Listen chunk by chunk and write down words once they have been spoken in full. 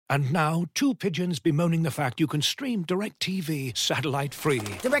And now, two pigeons bemoaning the fact you can stream DirecTV satellite-free.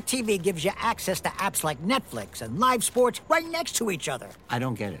 DirecTV gives you access to apps like Netflix and live sports right next to each other. I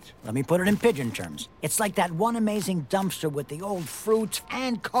don't get it. Let me put it in pigeon terms. It's like that one amazing dumpster with the old fruits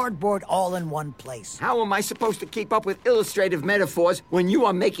and cardboard all in one place. How am I supposed to keep up with illustrative metaphors when you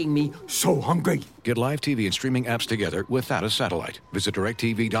are making me so hungry? Get live TV and streaming apps together without a satellite. Visit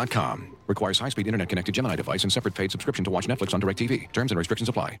DirecTV.com. Requires high-speed internet-connected Gemini device and separate paid subscription to watch Netflix on DirecTV. Terms and restrictions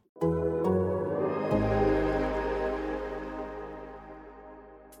apply.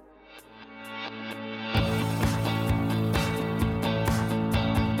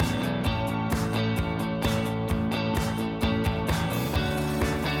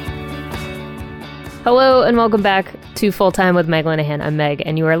 Hello and welcome back to Full Time with Meg Linehan. I'm Meg,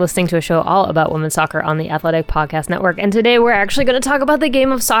 and you are listening to a show all about women's soccer on the Athletic Podcast Network. And today we're actually going to talk about the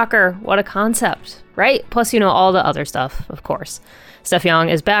game of soccer. What a concept, right? Plus, all the other stuff, of course. Steph Young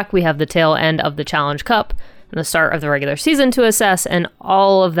is back. We have the tail end of the Challenge Cup and the start of the regular season to assess, and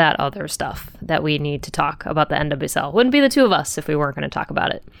all of that other stuff that we need to talk about the NWSL. Wouldn't be the two of us if we weren't going to talk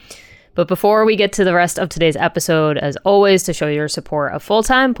about it. But before we get to the rest of today's episode, as always, to show your support of Full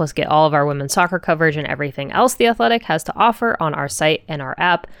Time, plus get all of our women's soccer coverage and everything else The Athletic has to offer on our site and our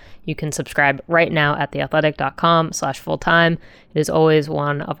app, you can subscribe right now at theathletic.com/fulltime. It is always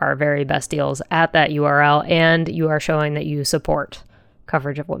one of our very best deals at that URL, and you are showing that you support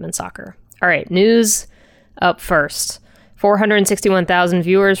coverage of women's soccer. All right, news up first. 461,000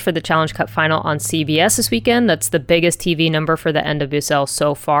 viewers for the Challenge Cup final on CBS this weekend. That's the biggest TV number for the NWSL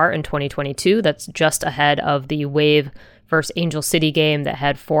so far in 2022. That's just ahead of the Wave versus Angel City game that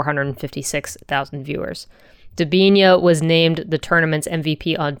had 456,000 viewers. Debinha was named the tournament's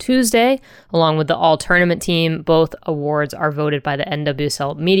MVP on Tuesday, along with the all-tournament team. Both awards are voted by the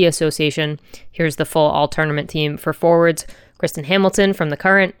NWSL Media Association. Here's the full all-tournament team for forwards: Kristen Hamilton from the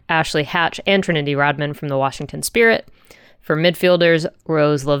Current, Ashley Hatch, and Trinity Rodman from the Washington Spirit. For midfielders,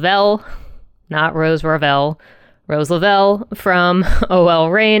 Rose Lavelle, not Rose Ravel, Rose Lavelle from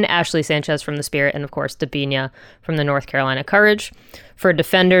OL Reign, Ashley Sanchez from the Spirit, and of course Debinha from the North Carolina Courage. For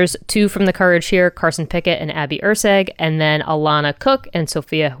defenders, two from the Courage here, Carson Pickett and Abby Erceg, and then Alana Cook and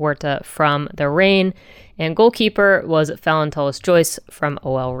Sofia Huerta from the Reign. And goalkeeper was Fallon Tullis-Joyce from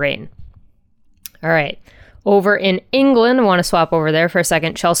OL Reign. All right. Over in England, I want to swap over there for a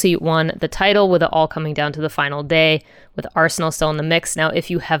second. Chelsea won the title with it all coming down to the final day, with Arsenal still in the mix. Now,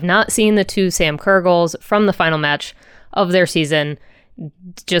 if you have not seen the two Sam Kerr goals from the final match of their season,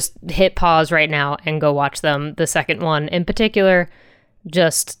 just hit pause right now and go watch them. The second one in particular,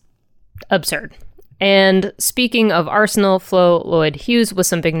 just absurd. And speaking of Arsenal, Flo Lloyd-Hughes with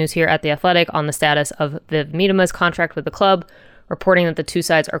some big news here at The Athletic on the status of Viv Miedema's contract with the club, reporting that the two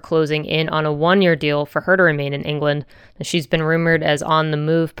sides are closing in on a one-year deal for her to remain in England. And she's been rumored as on the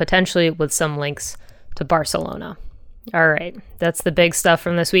move, potentially with some links to Barcelona. All right, that's the big stuff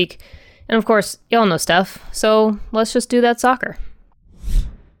from this week. And of course, y'all know Steph, so let's just do that soccer.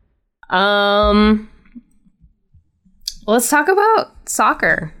 Let's talk about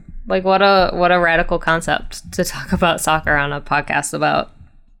soccer. Like, what a radical concept to talk about soccer on a podcast about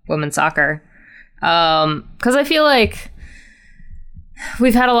women's soccer. Because I feel like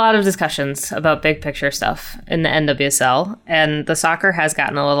we've had a lot of discussions about big picture stuff in the NWSL, and the soccer has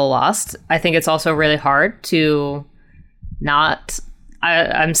gotten a little lost. I think it's also really hard to not...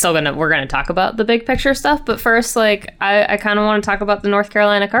 we're gonna talk about the big picture stuff, but first, I kind of want to talk about the North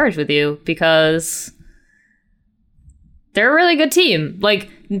Carolina Courage with you, because they're a really good team.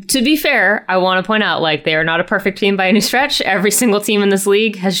 To be fair, I want to point out, they are not a perfect team by any stretch. Every single team in this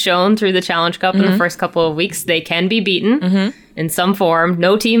league has shown through the Challenge Cup in the first couple of weeks they can be beaten in some form.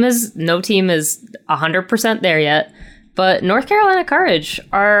 No team is 100% there yet, but North Carolina Courage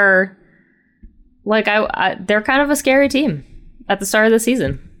are they're kind of a scary team at the start of the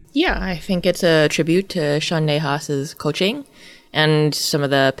season. Yeah, I think it's a tribute to Sean Nahas's coaching and some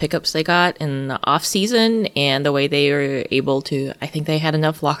of the pickups they got in the off season, and the way they were able to, I think they had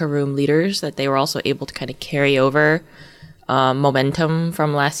enough locker room leaders that they were also able to kind of carry over momentum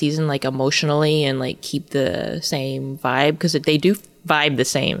from last season, emotionally, and keep the same vibe, because they do vibe the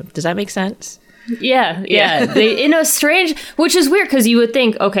same. Does that make sense? Yeah. They, in a strange, which is weird, because you would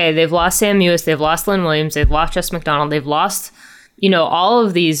think, okay, they've lost Sam Mewis, they've lost Lynn Williams, they've lost Jess McDonald, they've lost, all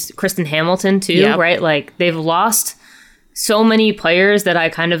of these, Kristen Hamilton too, yep. Right? They've lost so many players that I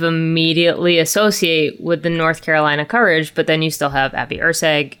kind of immediately associate with the North Carolina Courage, but then you still have Abby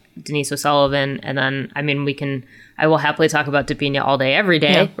Erceg, Denise O'Sullivan, and then, I will happily talk about Debinha all day, every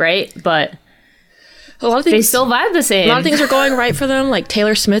day, yeah. Right? But a lot of things, they still vibe the same. A lot of things are going right for them.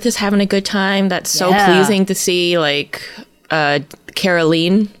 Taylor Smith is having a good time. That's so pleasing to see.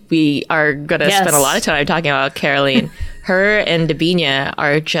 Caroline, we are going to spend a lot of time talking about Caroline. Her and Dabinia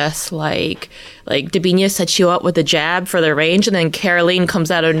are just like Dabinia sets you up with a jab for the range, and then Caroline comes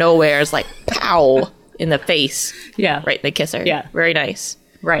out of nowhere, is like, pow, in the face. Yeah. Right, they kiss her. Yeah. Very nice.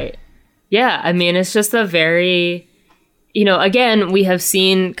 Right. Yeah, I mean, it's just a very, again, we have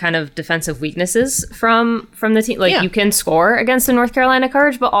seen kind of defensive weaknesses from the team. Like, you can score against the North Carolina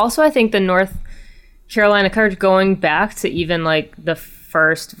Courage, but also I think the North Carolina Courage, going back to even like the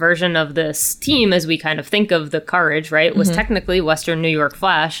first version of this team as we kind of think of the Courage, right, was technically Western New York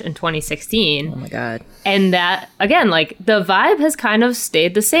Flash in 2016. Oh my God. And that, again, like the vibe has kind of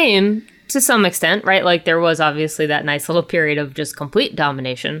stayed the same to some extent, right? Like there was obviously that nice little period of just complete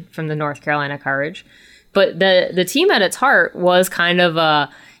domination from the North Carolina Courage. But the team at its heart was kind of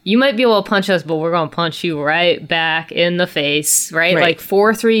you might be able to punch us, but we're going to punch you right back in the face, right? Like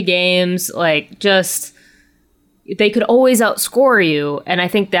 4-3 games, like just they could always outscore you. And I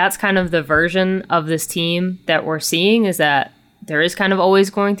think that's kind of the version of this team that we're seeing, is that there is kind of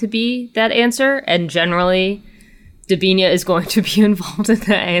always going to be that answer. And generally, Dabinia is going to be involved in that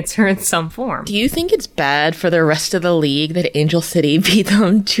answer in some form. Do you think it's bad for the rest of the league that Angel City beat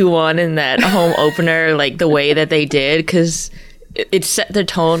them 2-1 in that home opener, like the way that they did? Because it set the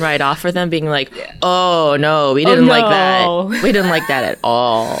tone right off for them, being like, oh no, we didn't like that. We didn't like that at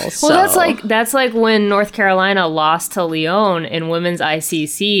all. Well, that's like when North Carolina lost to Lyon in women's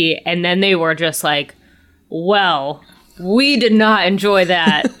ICC, and then they were just like, well, we did not enjoy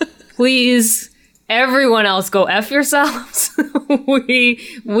that. Please, everyone else go F yourselves. we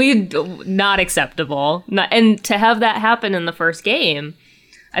not acceptable. And to have that happen in the first game,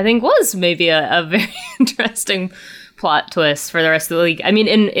 I think was maybe a very interesting plot twist for the rest of the league. I mean,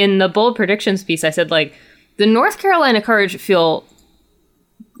 in the bold predictions piece, I said, like, the North Carolina Courage feel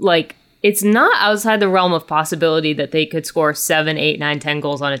like it's not outside the realm of possibility that they could score 7, 8, 9, 10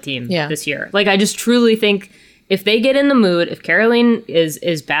 goals on a team this year. Like, I just truly think if they get in the mood, if Caroline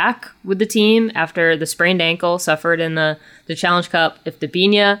is back with the team after the sprained ankle suffered in the Challenge Cup, if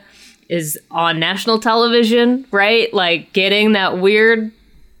Dabinia is on national television, right? Like, getting that weird,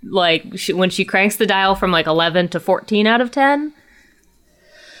 like, when she cranks the dial from like 11 to 14 out of 10.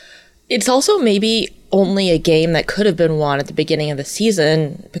 It's also maybe only a game that could have been won at the beginning of the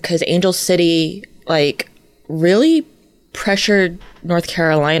season, because Angel City, like, really pressured North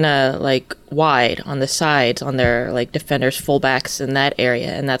Carolina, like, wide on the sides, on their, like, defenders, fullbacks in that area.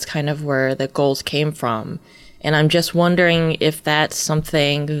 And that's kind of where the goals came from. And I'm just wondering if that's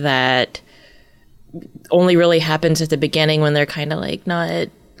something that only really happens at the beginning, when they're kind of, like, not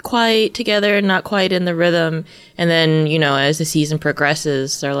quite together, not quite in the rhythm. And then, as the season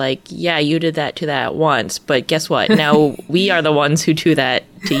progresses, they're like, yeah, you did that to that once, but guess what? Now we are the ones who do that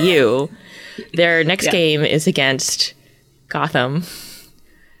to you. Their next game is against Gotham.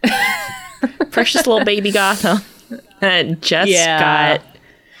 Precious little baby Gotham. And just got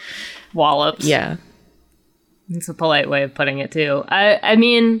walloped. Yeah. It's a polite way of putting it, too. I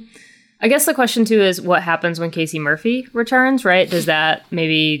mean, I guess the question, too, is what happens when Casey Murphy returns, right? Does that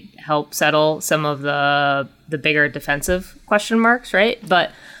maybe help settle some of the bigger defensive question marks, right?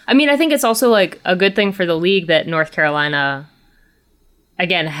 But, I mean, I think it's also, like, a good thing for the league that North Carolina,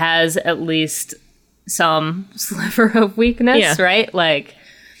 again, has at least some sliver of weakness, right? Like,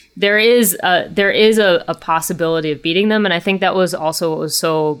 there is a possibility of beating them, and I think that was also what was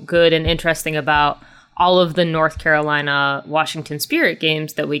so good and interesting about all of the North Carolina Washington Spirit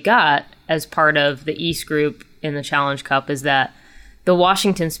games that we got as part of the East group in the Challenge Cup, is that the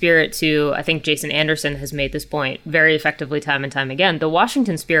Washington Spirit, too, I think Jason Anderson has made this point very effectively time and time again, the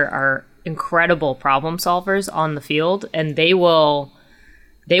Washington Spirit are incredible problem solvers on the field, and they will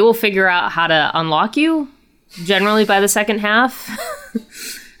figure out how to unlock you generally by the second half.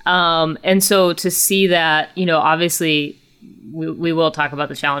 And so to see that, obviously we will talk about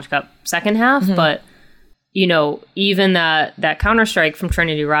the Challenge Cup second half, but even that counter-strike from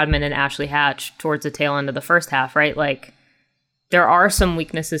Trinity Rodman and Ashley Hatch towards the tail end of the first half, right? Like, there are some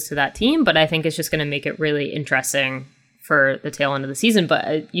weaknesses to that team, but I think it's just going to make it really interesting for the tail end of the season.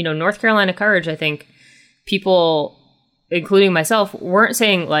 But, North Carolina Courage, I think people, including myself, weren't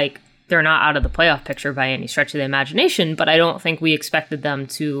saying, like, they're not out of the playoff picture by any stretch of the imagination, but I don't think we expected them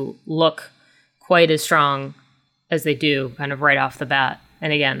to look quite as strong as they do kind of right off the bat.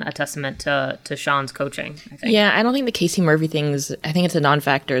 And again, a testament to Sean's coaching, I think. Yeah, I don't think the Casey Murphy thing's, I think it's a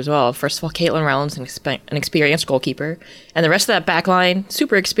non-factor as well. First of all, Caitlin Rowland's an experienced goalkeeper. And the rest of that back line,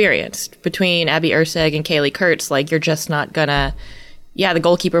 super experienced. Between Abby Urseg and Kaylee Kurtz, like, you're just not gonna... Yeah, the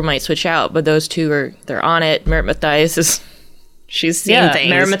goalkeeper might switch out, but those two they're on it. Merritt Mathias is She's seeing things.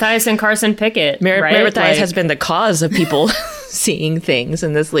 Mary Mathias and Carson Pickett. Mary Mathias has been the cause of people seeing things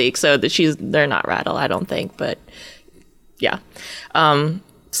in this league, so that they're not rattled, I don't think. But yeah,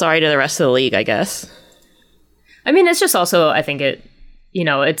 sorry to the rest of the league, I guess. I mean, it's just also, I think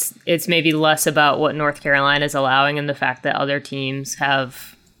it's maybe less about what North Carolina is allowing and the fact that other teams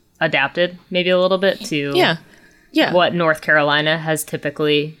have adapted maybe a little bit to what North Carolina has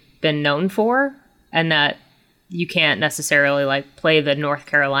typically been known for, and that you can't necessarily like play the North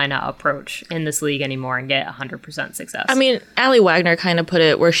Carolina approach in this league anymore and get 100% success. I mean, Allie Wagner kind of put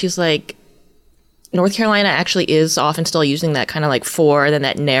it where she's like, North Carolina actually is often still using that kind of like 4, then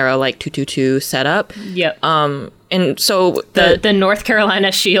that narrow like 2-2-2 setup. Yep. And so the North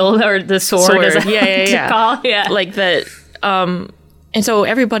Carolina shield or the sword. Is yeah. Call? Yeah. Like that. And so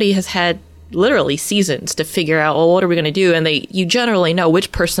everybody has had literally seasons to figure out, well, what are we going to do? And you generally know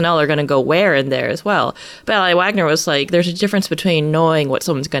which personnel are going to go where in there as well. But Allie Wagner was like, there's a difference between knowing what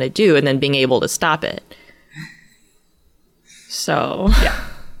someone's going to do and then being able to stop it. So yeah.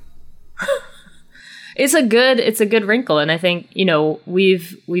 It's a good wrinkle, and I think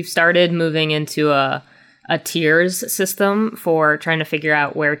we've started moving into a tiers system for trying to figure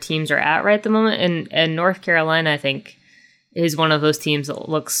out where teams are at right at the moment, and North Carolina, I think, is one of those teams that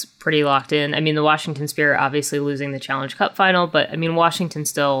looks pretty locked in. I mean, the Washington Spirit obviously losing the Challenge Cup final, but I mean, Washington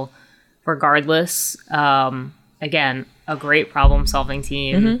still, regardless, again, a great problem-solving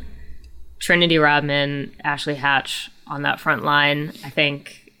team. Mm-hmm. Trinity Rodman, Ashley Hatch on that front line. I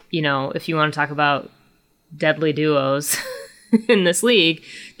think, if you want to talk about deadly duos in this league,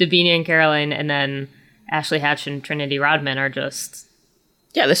 Dabinia and Caroline, and then Ashley Hatch and Trinity Rodman are just...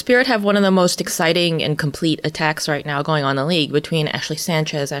 Yeah, the Spirit have one of the most exciting and complete attacks right now going on in the league between Ashley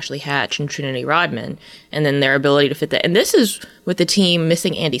Sanchez, Ashley Hatch, and Trinity Rodman, and then their ability to fit that. And this is with the team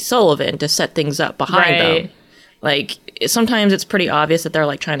missing Andy Sullivan to set things up behind them. Like, sometimes it's pretty obvious that they're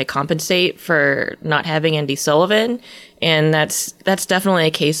like trying to compensate for not having Andy Sullivan, and that's definitely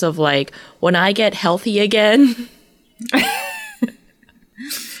a case of like, when I get healthy again,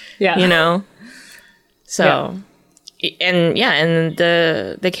 yeah, So. Yeah. And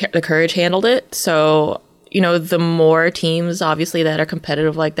the Courage handled it. So, the more teams obviously that are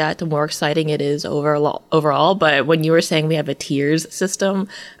competitive like that, the more exciting it is overall. But when you were saying we have a tiers system,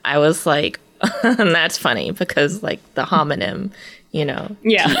 I was like, that's funny because like the homonym,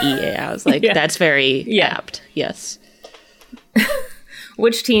 TEA. I was like, that's very apt. Yes.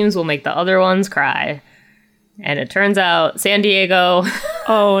 Which teams will make the other ones cry? And it turns out San Diego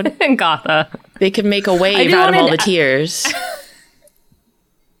and Gotha. They could make a wave out of all the tiers.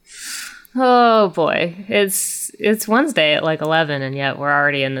 Oh boy. It's Wednesday at like 11 and yet we're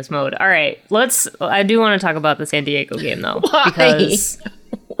already in this mode. All right. I do want to talk about the San Diego game though. Why? Because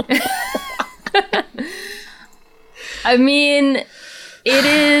I mean, it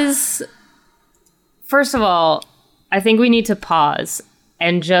is, first of all, I think we need to pause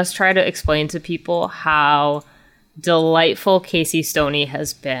and just try to explain to people how delightful Casey Stoney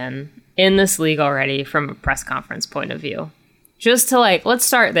has been in this league already from a press conference point of view. Just to let's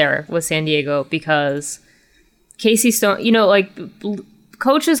start there with San Diego, because Casey Stoney,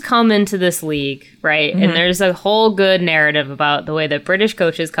 coaches come into this league, right? Mm-hmm. And there's a whole good narrative about the way that British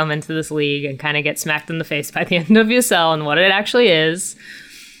coaches come into this league and kind of get smacked in the face by the NWSL and what it actually is.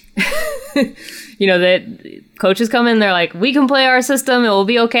 That coaches come in, they're like, we can play our system, it will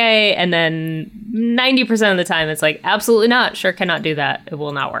be okay. And then 90% of the time it's like, absolutely not. Sure cannot do that. It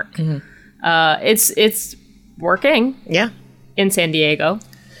will not work. Mm-hmm. It's working. Yeah. In San Diego.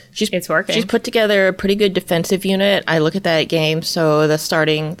 It's working. She's put together a pretty good defensive unit. I look at that game. So the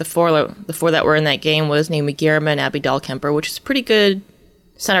four that were in that game was Naomi Guillermo and Abby Dahlkemper, which is pretty good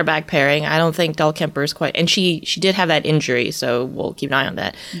center back pairing. I don't think Dahlkemper is quite, and she did have that injury, so we'll keep an eye on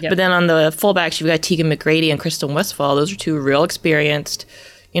that. Yep. But then on the fullbacks, you've got Tegan McGrady and Kristen Westphal. Those are two real experienced,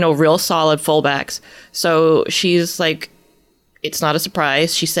 real solid fullbacks. So she's like, it's not a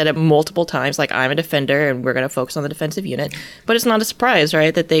surprise. She said it multiple times, like, I'm a defender and we're going to focus on the defensive unit. But it's not a surprise,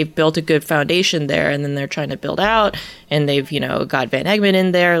 right, that they've built a good foundation there and then they're trying to build out, and they've, got Van Egmond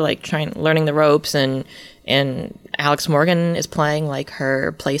in there, like learning the ropes, and Alex Morgan is playing, like,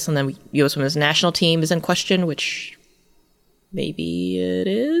 her place on the U.S. Women's National Team is in question, which maybe it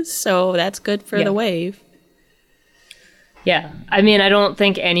is. So that's good for the Wave. Yeah. I mean, I don't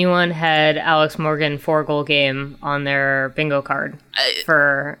think anyone had Alex Morgan 4-goal game on their bingo card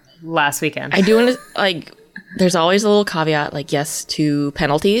for last weekend. I do want to, there's always a little caveat, yes to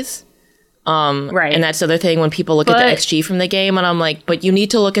penalties. Right. And that's the other thing when people look at the XG from the game, and I'm like, but you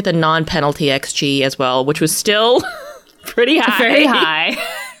need to look at the non-penalty XG as well, which was still pretty high. Very high.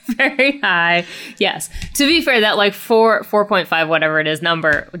 Very high. Yes. To be fair, that like 4.5, whatever it is,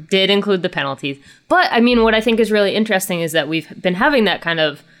 number did include the penalties. But I mean, what I think is really interesting is that we've been having that kind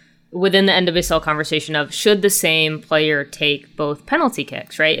of within the NWSL conversation of should the same player take both penalty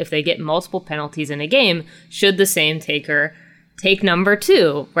kicks, right? If they get multiple penalties in a game, should the same taker take number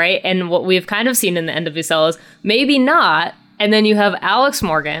 2, right? And what we've kind of seen in the NWSL is maybe not. And then you have Alex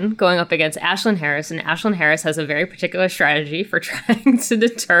Morgan going up against Ashlyn Harris, and Ashlyn Harris has a very particular strategy for trying to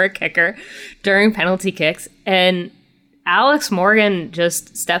deter a kicker during penalty kicks. And Alex Morgan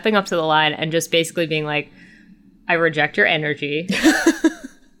just stepping up to the line and just basically being like, I reject your energy.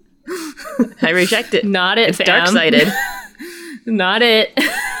 I reject it. Not it, it's fam. dark-sided. Not it.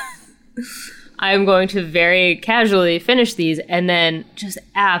 I'm going to very casually finish these and then just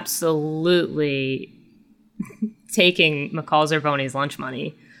absolutely taking McCall Zerboni's lunch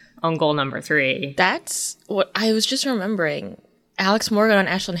money on goal number 3. That's what I was just remembering. Alex Morgan and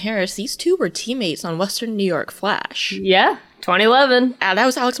Ashlyn Harris, these two were teammates on Western New York Flash. Yeah, 2011. That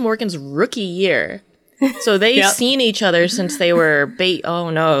was Alex Morgan's rookie year. So they've seen each other since they were oh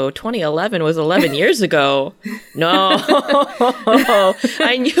no, 2011 was 11 years ago. No.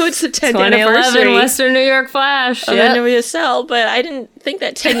 I knew it's the 10th 2011 anniversary. Western New York Flash. Of NWSL, but I didn't think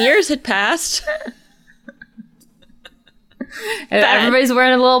that 10 years had passed. Everybody's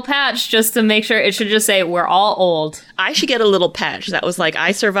wearing a little patch just to make sure. It should just say, we're all old. I should get a little patch that was like,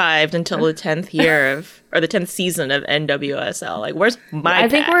 I survived until the 10th year or the 10th season of NWSL. Like, where's my patch? I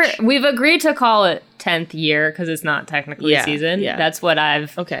think we've agreed to call it 10th year because it's not technically a season. Yeah. That's what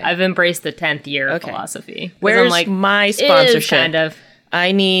I've embraced the 10th year philosophy. Where's my sponsorship? Kind of.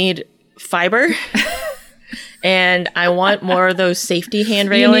 I need fiber. And I want more of those safety hand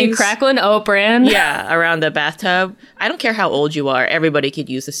railings. You need Cracklin Oat brand. Yeah, around the bathtub. I don't care how old you are. Everybody could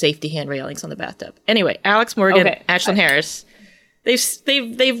use the safety hand railings on the bathtub. Anyway, Alex Morgan, Ashlyn Harris,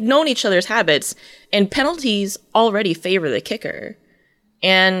 they've known each other's habits, and penalties already favor the kicker.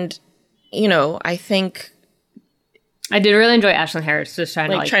 And, you know, I think I did really enjoy Ashlyn Harris just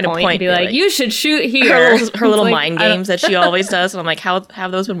trying to point and be like, you should shoot here. Her little mind games that she always does. And I'm like, how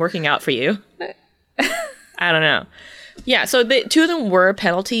have those been working out for you? I don't know. Yeah, so the two of them were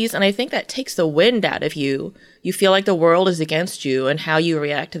penalties, and I think that takes the wind out of you. You feel like the world is against you, and how you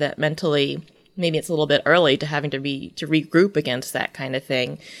react to that mentally. Maybe it's a little bit early to having to regroup against that kind of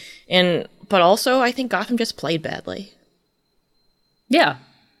thing. But also, I think Gotham just played badly. Yeah.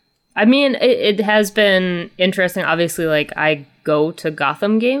 I mean, it has been interesting. Obviously, like, I go to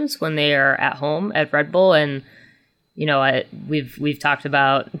Gotham games when they are at home at Red Bull, and you know, we've talked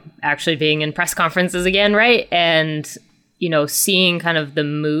about actually being in press conferences again, right? And, you know, seeing kind of the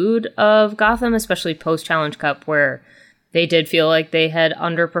mood of Gotham, especially post-Challenge Cup, where they did feel like they had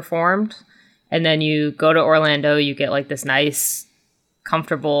underperformed. And then you go to Orlando, you get like this nice,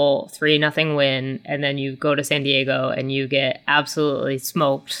 comfortable 3-0 win. And then you go to San Diego and you get absolutely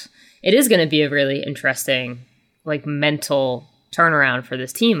smoked. It is going to be a really interesting, like, mental turnaround for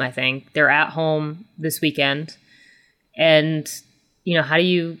this team, I think. They're at home this weekend. And, you know, how do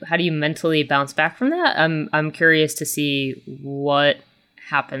you mentally bounce back from that? I'm curious to see what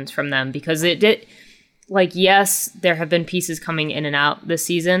happens from them, because it did, like, yes, there have been pieces coming in and out this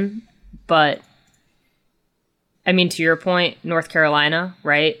season, but I mean, to your point, North Carolina,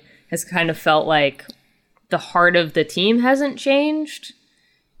 right, has kind of felt like the heart of the team hasn't changed.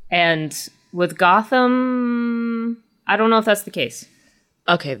 And with Gotham, I don't know if that's the case.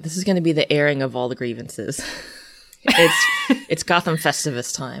 Okay, this is going to be the airing of all the grievances. It's Gotham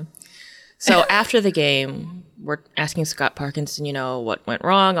Festivus time. So after the game, we're asking Scott Parkinson, you know, what went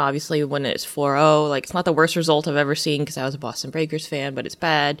wrong. Obviously, when it's 4-0, like, it's not the worst result I've ever seen because I was a Boston Breakers fan, but it's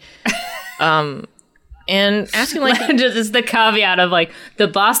bad. And asking, like, just the caveat of, like, the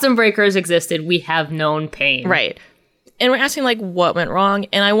Boston Breakers existed. We have known pain. Right. And we're asking, like, what went wrong.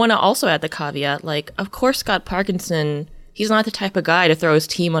 And I want to also add the caveat, like, of course, Scott Parkinson, he's not the type of guy to throw his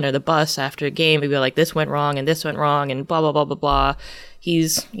team under the bus after a game and be like, this went wrong and this went wrong and blah, blah, blah, blah, blah.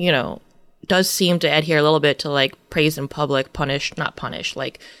 He's, you know, does seem to adhere a little bit to, like, praise in public,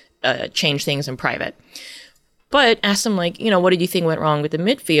 change things in private. But asked him, like, you know, what did you think went wrong with the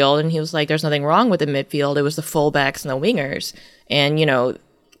midfield? And he was like, there's nothing wrong with the midfield. It was the fullbacks and the wingers. And, you know,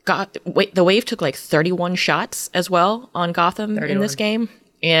 the Wave took, like, 31 shots as well on Gotham 31. In this game.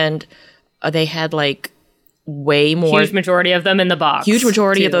 And they had, like, way more, huge majority of them in the box. Huge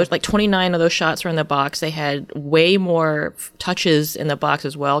majority of those, like 29 of those shots were in the box. They had way more touches in the box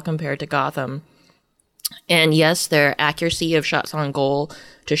as well compared to Gotham. And yes, their accuracy of shots on goal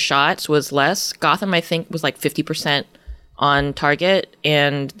to shots was less. Gotham, I think, was like 50% on target,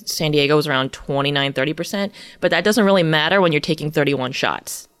 and San Diego was around 29-30%. But that doesn't really matter when you're taking 31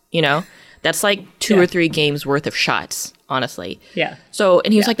 shots. you know? That's like 2 or 3 games worth of shots, honestly. Yeah. So,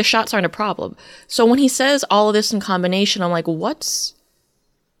 and he was like, the shots aren't a problem. So when he says all of this in combination, I'm like,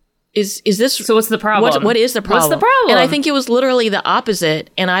 is this? So what's the problem? What is the problem? What's the problem? And I think it was literally the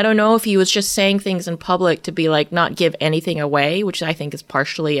opposite. And I don't know if he was just saying things in public to be like, not give anything away, which I think is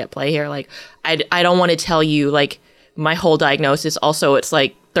partially at play here. Like, I don't want to tell you like my whole diagnosis. Also, it's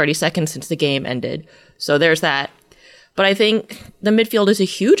like 30 seconds since the game ended. So there's that. But I think the midfield is a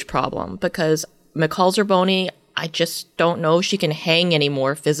huge problem because McCall Zerboni, I just don't know if she can hang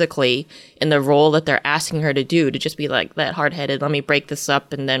anymore physically in the role that they're asking her to do, to just be like that hard-headed, let me break this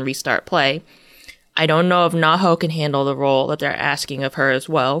up and then restart play. I don't know if Naho can handle the role that they're asking of her as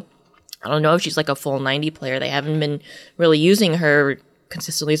well. I don't know if she's like a full 90 player. They haven't been really using her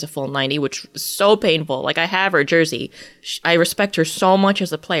consistently as a full 90, which is so painful. Like, I have her jersey. I respect her so much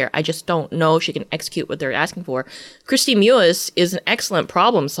as a player. I just don't know if she can execute what they're asking for. Kristie Mewis is an excellent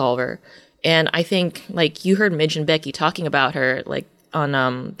problem solver. And I think, like, you heard Midge and Becky talking about her, like,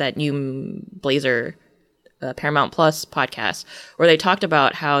 on that new Blazer Paramount Plus podcast, where they talked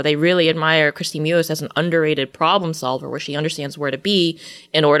about how they really admire Kristie Mewis as an underrated problem solver, where she understands where to be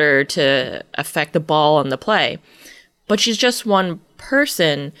in order to affect the ball on the play. But she's just one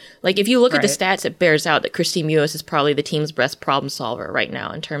person. Like, if you look at the stats, it bears out that Kristie Mewis is probably the team's best problem solver right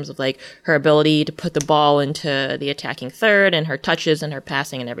now in terms of, like, her ability to put the ball into the attacking third and her touches and her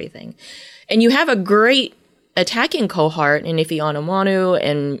passing and everything. And you have a great attacking cohort in Ife Onumonu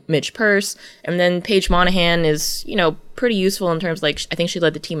and Midge Purce, and then Paige Monahan is, you know, pretty useful in terms, like, I think she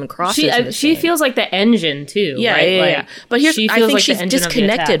led the team in crosses. She feels like the engine too. Yeah, right? yeah. But here's, I think like she's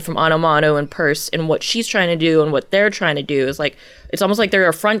disconnected from Onumonu and Purce and what she's trying to do and what they're trying to do is like, it's almost like they're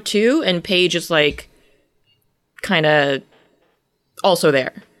a front two and Paige is like kind of also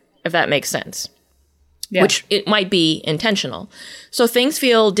there, if that makes sense. Yeah. Which it might be intentional. So things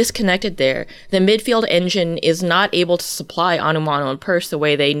feel disconnected there. The midfield engine is not able to supply Onumonu and Purce the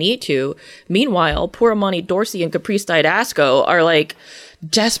way they need to. Meanwhile, poor Amani Dorsey and Caprice Didasco are like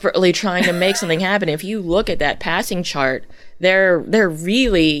desperately trying to make something happen. If you look at that passing chart, they're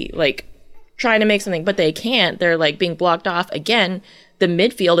really like trying to make something, but they can't. They're like being blocked off. Again, the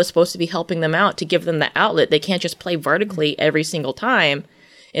midfield is supposed to be helping them out to give them the outlet. They can't just play vertically every single time.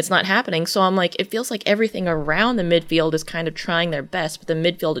 It's not happening. So I'm like, it feels like everything around the midfield is kind of trying their best, but the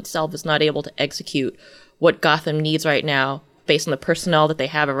midfield itself is not able to execute what Gotham needs right now based on the personnel that they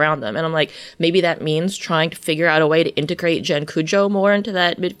have around them. And I'm like, maybe that means trying to figure out a way to integrate Jen Cujo more into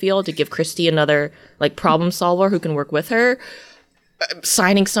that midfield to give Kristie another like problem solver who can work with her.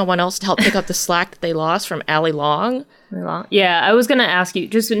 Signing someone else to help pick up the slack that they lost from Allie Long. Yeah, I was going to ask you,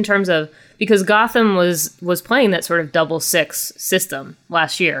 just in terms of, because Gotham was playing that sort of 6-6 system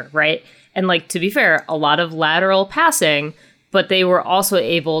last year, right? And like, to be fair, a lot of lateral passing, but they were also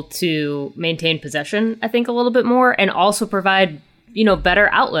able to maintain possession, I think, a little bit more, and also provide, you know, better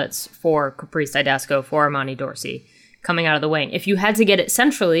outlets for Caprice Didasco, for Amani Dorsey coming out of the wing. If you had to get it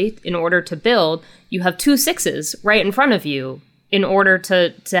centrally in order to build, you have 2 6s right in front of you in order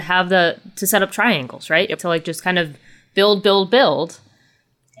to have to set up triangles, right? Yep. To like just kind of build.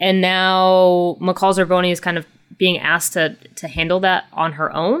 And now McCall Zerboni is kind of being asked to handle that on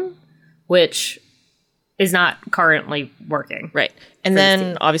her own, which is not currently working. Right. And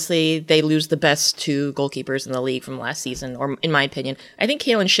then obviously they lose the best 2 goalkeepers in the league from last season, or in my opinion. I think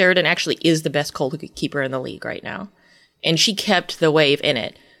Kaylin Sheridan actually is the best goalkeeper in the league right now. And she kept the wave in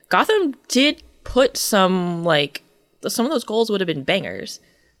it. Gotham did put some of those goals would have been bangers,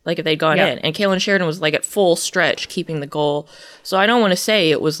 like if they'd gone in. And Kaylin Sheridan was like at full stretch keeping the goal. So I don't want to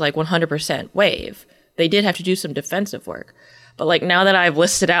say it was like 100% wave. They did have to do some defensive work. But like now that I've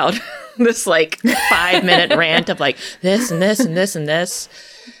listed out this like 5-minute rant of like this and this and this and this,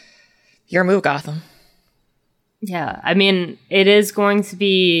 your move, Gotham. Yeah, I mean, it is going to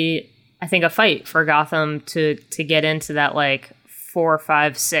be, I think, a fight for Gotham to get into that like 4,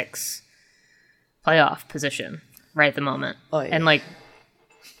 5, 6 playoff position right at the moment. Oh, yeah. And like,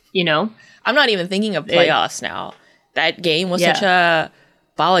 you know, I'm not even thinking of playoffs now. That game was such a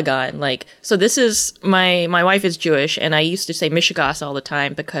balagan. Like, so this is my wife is Jewish, and I used to say mishigas all the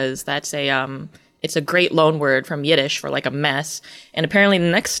time because that's it's a great loan word from Yiddish for like a mess. And apparently the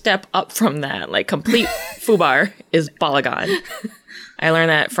next step up from that, like complete fubar, is balagan. I learned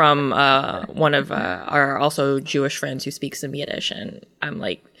that from one of our also Jewish friends who speaks some Yiddish, and I'm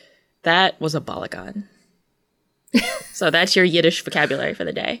like, that was a balagan. So that's your Yiddish vocabulary for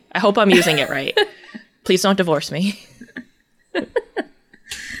the day. I hope I'm using it right. Please don't divorce me.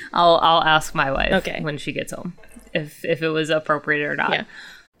 I'll ask my wife when she gets home if it was appropriate or not. Yeah.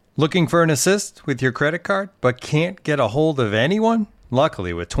 Looking for an assist with your credit card but can't get a hold of anyone?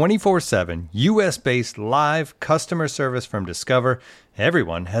 Luckily, with 24/7 US-based live customer service from Discover,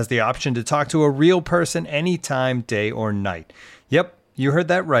 everyone has the option to talk to a real person anytime, day or night. Yep, you heard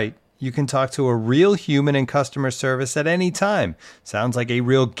that right. You can talk to a real human in customer service at any time. Sounds like a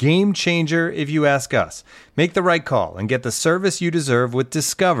real game changer if you ask us. Make the right call and get the service you deserve with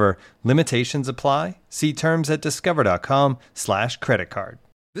Discover. Limitations apply. See terms at discover.com/creditcard.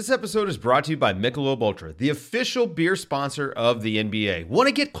 This episode is brought to you by Michelob Ultra, the official beer sponsor of the NBA. Want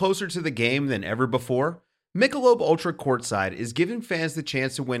to get closer to the game than ever before? Michelob Ultra Courtside is giving fans the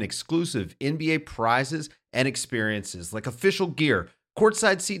chance to win exclusive NBA prizes and experiences like official gear,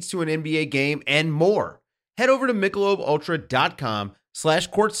 courtside seats to an NBA game, and more. Head over to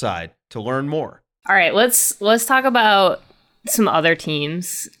MichelobUltra.com/courtside to learn more. All right, let's talk about some other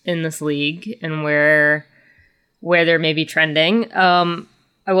teams in this league and where they're maybe trending.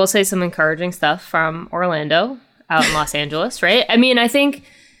 I will say some encouraging stuff from Orlando out in Los Angeles, right? I mean, I think,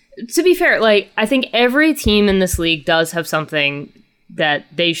 to be fair, I think every team in this league does have something that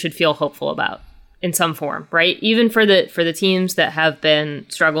they should feel hopeful about in some form, right? Even for the teams that have been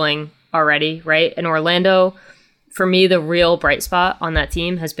struggling already, right? In Orlando, for me, the real bright spot on that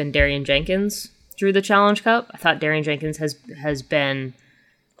team has been Darian Jenkins through the Challenge Cup. I thought Darian Jenkins has been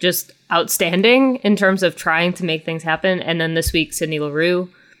just outstanding in terms of trying to make things happen. And then this week, Sydney Leroux,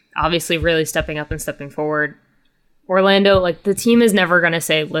 obviously really stepping up and stepping forward. Orlando, the team is never going to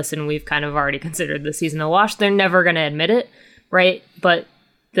say, listen, we've kind of already considered the season a wash. They're never going to admit it, right? But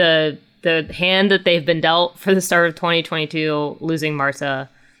the hand that they've been dealt for the start of 2022, losing Marta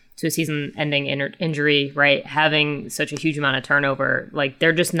to a season-ending injury, right? Having such a huge amount of turnover,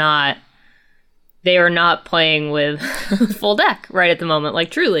 they are not playing with full deck right at the moment,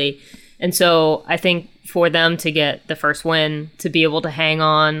 truly. And so I think for them to get the first win, to be able to hang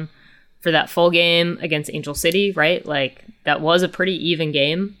on for that full game against Angel City, right? That was a pretty even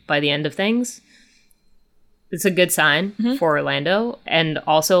game by the end of things. It's a good sign for Orlando. And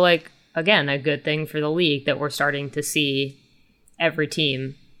also, again, a good thing for the league that we're starting to see every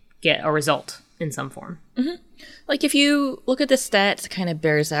team get a result in some form. Mm-hmm. If you look at the stats, it kind of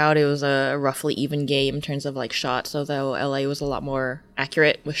bears out it was a roughly even game in terms of shots, although LA was a lot more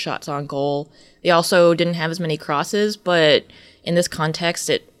accurate with shots on goal. They also didn't have as many crosses, but in this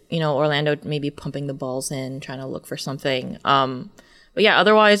context, Orlando maybe pumping the balls in, trying to look for something. But yeah,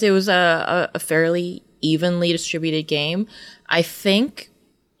 otherwise it was a fairly evenly distributed game. I think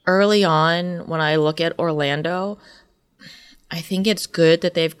early on, when I look at Orlando, I think it's good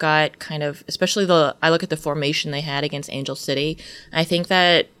that they've got especially I look at the formation they had against Angel City. I think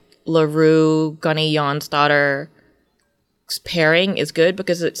that Leroux, Gunny Jonsdottir pairing is good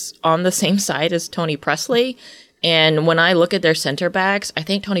because it's on the same side as Tony Presley. And when I look at their center backs, I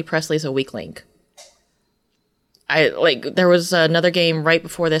think Tony Presley's a weak link. There was another game right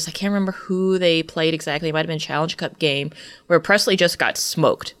before this. I can't remember who they played exactly. It might have been a Challenge Cup game where Presley just got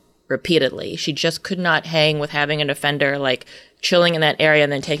smoked repeatedly. She just could not hang with having a defender chilling in that area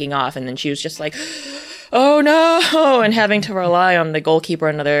and then taking off. And then she was just oh no, and having to rely on the goalkeeper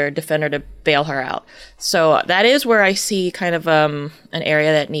and another defender to bail her out. So that is where I see kind of an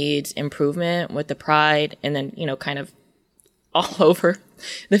area that needs improvement with the Pride, and then, kind of all over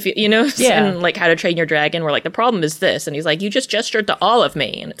the field, Yeah. And How to Train Your Dragon, where the problem is this. And he's you just gestured to all of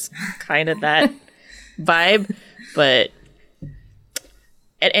me. And it's kind of that vibe. But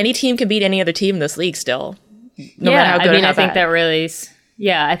any team can beat any other team in this league still. No matter how good or how I think bad. that really is.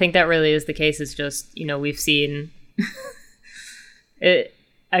 Yeah, I think that really is the case. It's just, we've seen it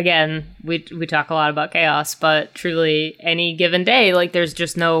again. We talk a lot about chaos, but truly any given day, there's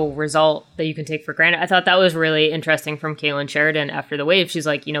just no result that you can take for granted. I thought that was really interesting from Kaylin Sheridan after the wave. She's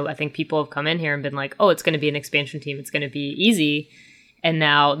I think people have come in here and been oh, it's going to be an expansion team. It's going to be easy. And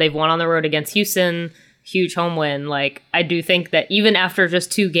now they've won on the road against Houston. Huge home win. I do think that even after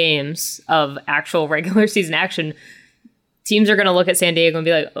just 2 games of actual regular season action, teams are going to look at San Diego and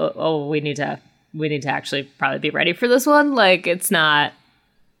be oh, we need to actually probably be ready for this one. It's not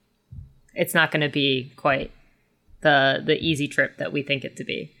going to be quite the easy trip that we think it to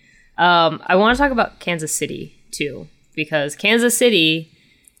be. I want to talk about Kansas City too, because Kansas City,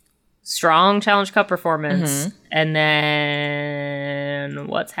 strong Challenge Cup performance, and then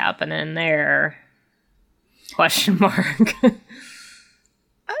what's happening there? Question mark.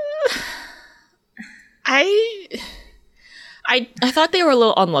 I thought they were a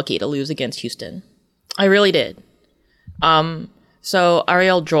little unlucky to lose against Houston. I really did. So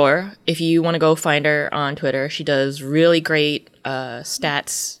Ariel Dror, if you want to go find her on Twitter, she does really great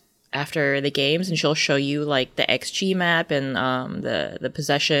stats after the games, and she'll show you the XG map and the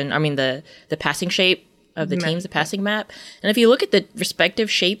possession. I mean the passing shape of the teams, the passing map. And if you look at the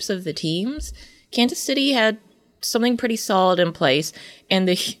respective shapes of the teams, Kansas City had something pretty solid in place. And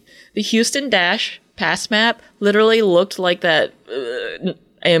the Houston Dash pass map literally looked like that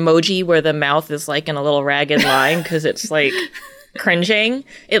emoji where the mouth is like in a little ragged line because it's like cringing.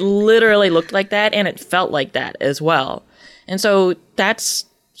 It literally looked like that, and it felt like that as well. And so that's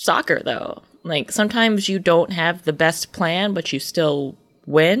soccer, though. Like, sometimes you don't have the best plan, but you still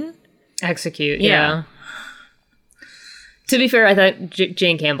win. Execute, yeah. To be fair, I thought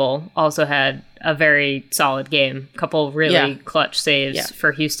Jane Campbell also had a very solid game. A couple really clutch saves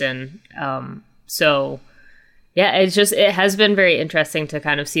for Houston. So, yeah, it has been very interesting to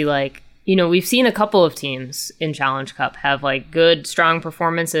kind of see, like, you know, we've seen a couple of teams in Challenge Cup have, like, good, strong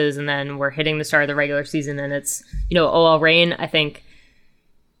performances, and then we're hitting the start of the regular season, and it's, you know, OL Reign, I think,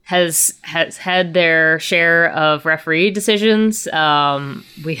 has had their share of referee decisions.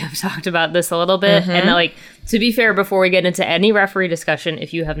 We have talked about this a little bit. And like, to be fair, before we get into any referee discussion,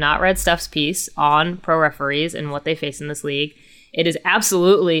 if you have not read Steph's piece on pro referees and what they face in this league, it is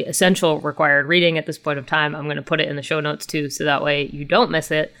absolutely essential required reading at this point of time. I'm going to put it in the show notes too, so that way you don't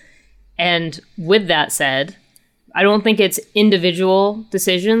miss it. And with that said, I don't think it's individual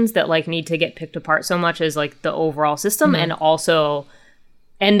decisions that like need to get picked apart so much as like the overall system, and also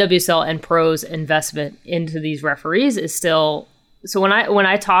NWSL and pros investment into these referees is still. So when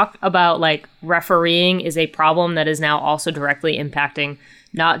I talk about like refereeing is a problem that is now also directly impacting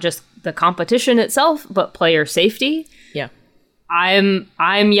not just the competition itself, but player safety. Yeah. I'm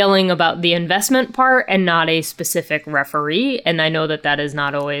yelling about the investment part and not a specific referee. And I know that is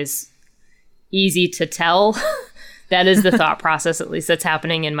not always easy to tell. That is the thought process, at least that's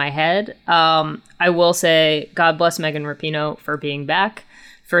happening in my head. I will say, God bless Megan Rapinoe for being back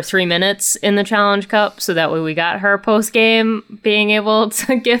for 3 minutes in the Challenge Cup, so that way we got her post-game being able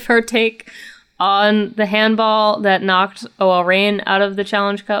to give her take on the handball that knocked OL Reign out of the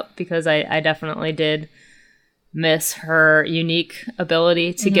Challenge Cup, because I definitely did miss her unique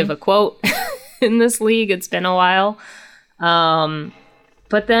ability to give a quote in this league. It's been a while.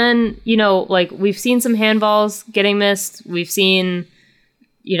 But then, you know, like, we've seen some handballs getting missed. We've seen,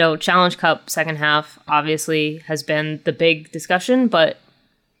 you know, Challenge Cup second half obviously has been the big discussion, but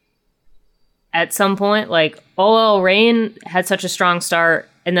at some point, like, OL Reign had such a strong start,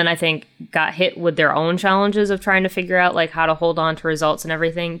 and then I think got hit with their own challenges of trying to figure out like how to hold on to results and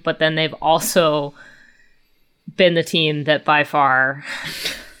everything. But then they've also been the team that by far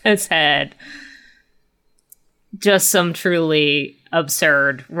has had just some truly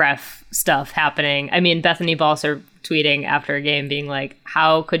absurd ref stuff happening. I mean, Bethany Balcer tweeting after a game being like,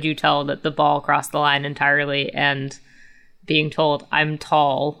 how could you tell that the ball crossed the line entirely, and being told I'm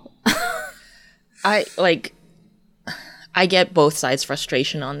tall. I get both sides'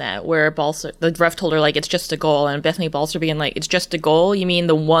 frustration on that, where Balcer, the ref told her, like, it's just a goal, and Bethany Balcer being like, it's just a goal? You mean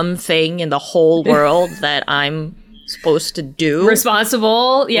the one thing in the whole world that I'm supposed to do?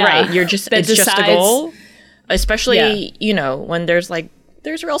 Responsible? Yeah. Right, you're just, it's just a goal? Especially, you know, when there's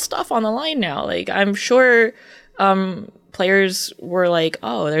real stuff on the line now. Like, I'm sure players were like,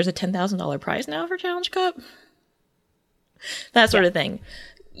 oh, there's a $10,000 prize now for Challenge Cup? That sort of thing.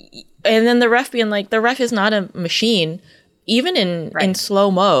 And then the ref being like, the ref is not a machine. Even in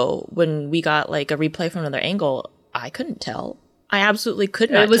slow-mo, when we got like a replay from another angle, I couldn't tell. I absolutely could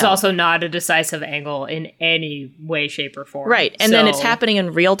not tell. It was also not a decisive angle in any way, shape, or form. Right. And then it's happening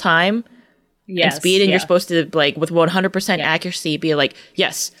in real time and speed, and you're supposed to, like, with 100% accuracy, be like,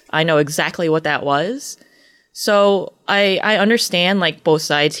 yes, I know exactly what that was. So I understand, like, both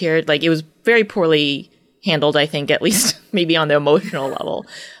sides here. Like, it was very poorly handled, I think, at least maybe on the emotional level.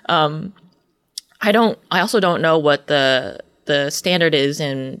 I also don't know what the standard is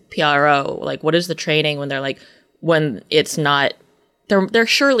in PRO. Like, what is the training when they're like, when it's not, there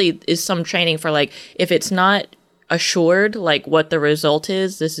surely is some training for, like, if it's not assured, like, what the result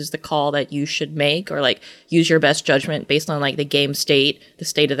is, this is the call that you should make, or, like, use your best judgment based on, like, the game state, the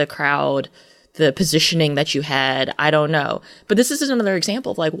state of the crowd, the positioning that you had. I don't know. But this is another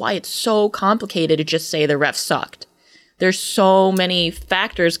example of, like, why it's so complicated to just say the ref sucked. There's so many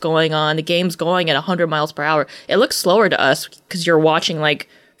factors going on. The game's going at 100 miles per hour. It looks slower to us because you're watching, like,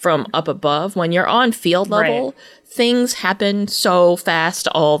 from up above. When you're on field level, things happen so fast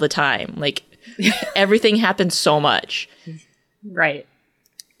all the time. Like, everything happens so much. Right.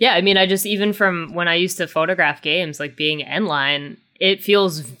 Yeah, I mean, even from when I used to photograph games, like, being end line, it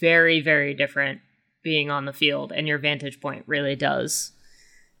feels very, very different being on the field, and your vantage point really does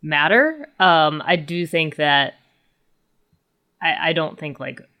matter. I do think that I don't think,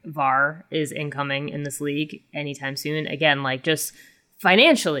 like, VAR is incoming in this league anytime soon. Again, like, just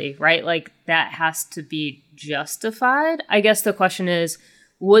financially, right? Like that has to be justified. I guess the question is,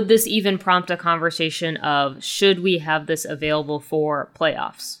 would this even prompt a conversation of should we have this available for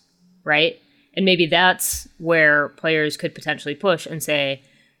playoffs, right? And maybe that's where players could potentially push and say,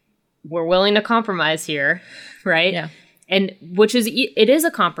 we're willing to compromise here, right? Yeah. And it is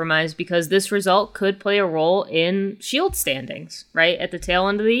a compromise because this result could play a role in Shield standings, right? At the tail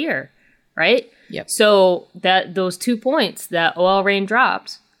end of the year, right? Yep. So that those 2 points that OL Reign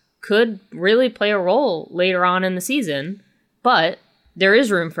dropped could really play a role later on in the season, but there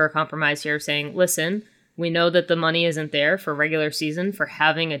is room for a compromise here saying, listen, we know that the money isn't there for regular season for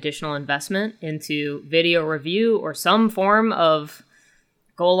having additional investment into video review or some form of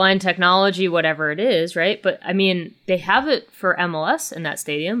goal line technology, whatever it is, right? But I mean, they have it for MLS in that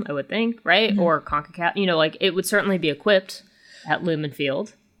stadium, I would think, right? Or CONCACAF, like it would certainly be equipped at Lumen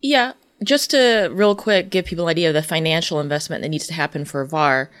Field. Yeah. Just to real quick give people an idea of the financial investment that needs to happen for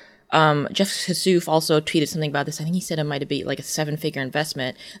VAR. Jeff Hassouf also tweeted something about this. I think he said it might be like a 7-figure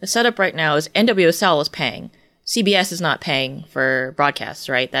investment. The setup right now is NWSL is paying. CBS is not paying for broadcasts,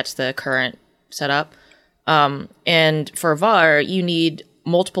 right? That's the current setup. And for VAR, you need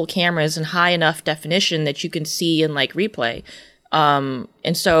multiple cameras and high enough definition that you can see in like replay.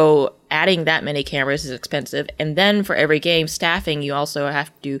 And so adding that many cameras is expensive. And then for every game staffing, you also have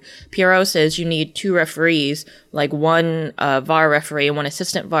to, PRO says you need 2 referees, like one VAR referee and one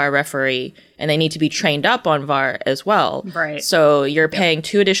assistant VAR referee, and they need to be trained up on VAR as well. Right. So you're paying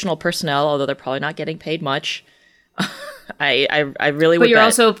 2 additional personnel, although they're probably not getting paid much. I really would But you're bet.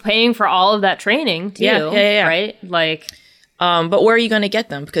 also paying for all of that training too, Yeah. right? Like, but where are you going to get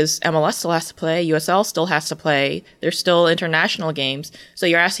them? Because MLS still has to play, USL still has to play. There's still international games. So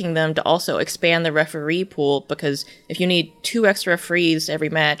you're asking them to also expand the referee pool, because if you need 2 extra referees every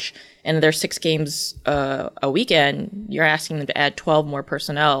match and there's 6 games a weekend, you're asking them to add 12 more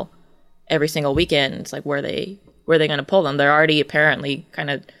personnel every single weekend. It's like, where are they going to pull them? They're already apparently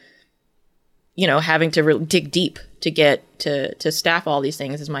kind of, having to dig deep to get to staff all these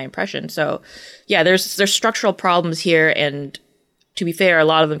things, is my impression. So yeah, there's structural problems here, and to be fair, a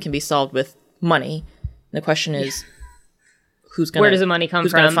lot of them can be solved with money. The question is, where does the money come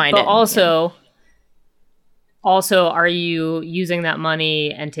who's from? gonna find but it? Also, are you using that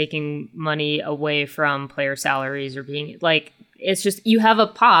money and taking money away from player salaries, or being like, it's just, you have a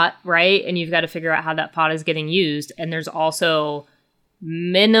pot, right? And you've got to figure out how that pot is getting used. And there's also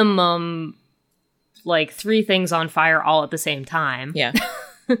minimum like 3 things on fire all at the same time. Yeah.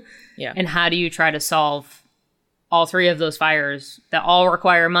 Yeah. And how do you try to solve all 3 of those fires that all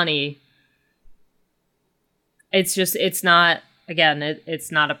require money? It's not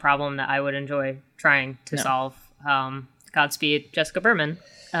a problem that I would enjoy trying to solve. Godspeed, Jessica Berman,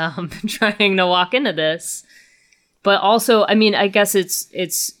 trying to walk into this. But also, I mean, I guess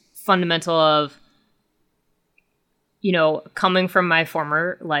it's fundamental of, coming from my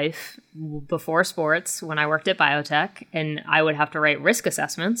former life before sports, when I worked at biotech, and I would have to write risk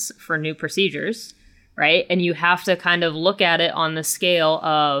assessments for new procedures, right? And you have to kind of look at it on the scale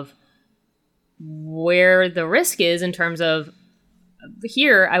of where the risk is in terms of,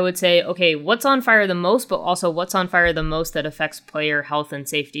 here, I would say, okay, what's on fire the most, but also what's on fire the most that affects player health and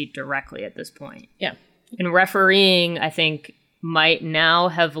safety directly at this point. Yeah. And refereeing, I think, might now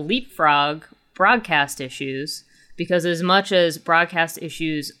have leapfrog broadcast issues, because as much as broadcast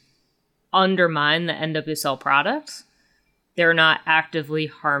issues undermine the NWSL product, they're not actively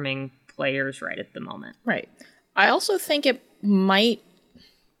harming players right at the moment. Right. I also think it might,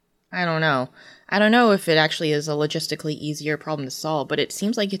 I don't know if it actually is a logistically easier problem to solve, but it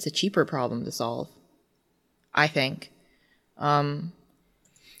seems like it's a cheaper problem to solve, I think.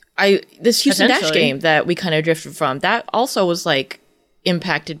 This Houston Dash game that we kind of drifted from, that also was like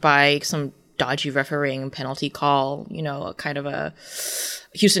impacted by some dodgy refereeing penalty call, kind of a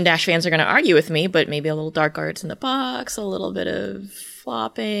Houston Dash fans are going to argue with me, but maybe a little dark arts in the box, a little bit of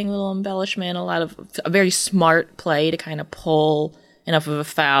flopping, a little embellishment, a very smart play to kind of pull enough of a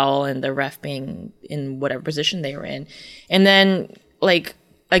foul, and the ref being in whatever position they were in. And then,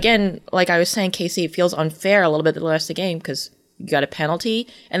 again, like I was saying, Casey, it feels unfair a little bit the rest of the game, because you got a penalty,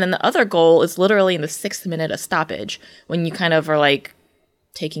 and then the other goal is literally in the 6th minute of stoppage, when you kind of are like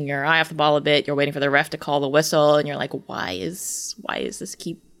taking your eye off the ball a bit, you're waiting for the ref to call the whistle, and you're like, why is this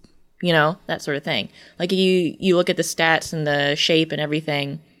keep, that sort of thing. Like, you look at the stats and the shape and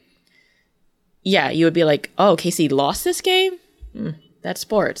everything, yeah, you would be like, oh, Casey lost this game? That's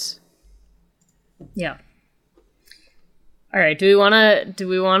sports. Yeah. All right, do we want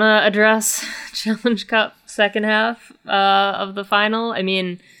to address Challenge Cup second half of the final? I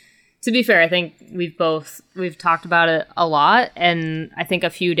mean, To be fair, I think we've talked about it a lot, and I think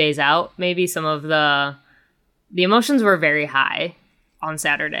a few days out, maybe some of the emotions were very high on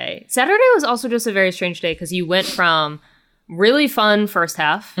Saturday. Saturday was also just a very strange day because you went from really fun first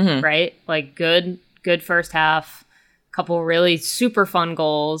half, right? Like good first half, couple really super fun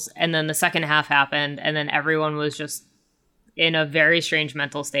goals, and then the second half happened, and then everyone was just in a very strange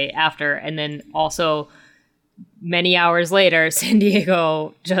mental state after, and then also many hours later, San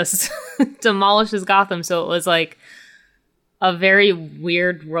Diego just demolishes Gotham. So it was like a very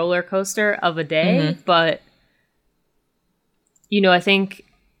weird roller coaster of a day. But, I think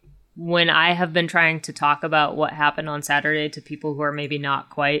when I have been trying to talk about what happened on Saturday to people who are maybe not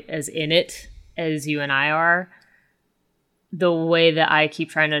quite as in it as you and I are, the way that I keep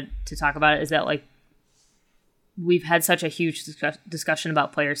trying to talk about it is that, like, we've had such a huge discussion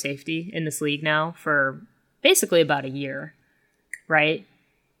about player safety in this league now for basically about a year, right?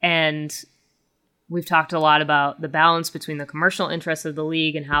 And we've talked a lot about the balance between the commercial interests of the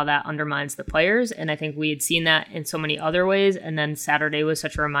league and how that undermines the players. And I think we had seen that in so many other ways. And then Saturday was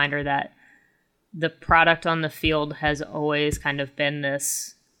such a reminder that the product on the field has always kind of been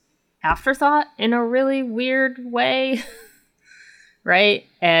this afterthought in a really weird way, right?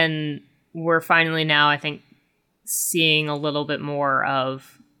 And we're finally now, I think, seeing a little bit more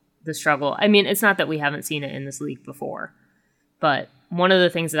of the struggle. I mean, it's not that we haven't seen it in this league before, but one of the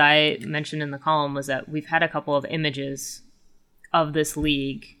things that I mentioned in the column was that we've had a couple of images of this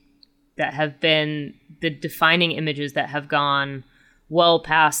league that have been the defining images that have gone well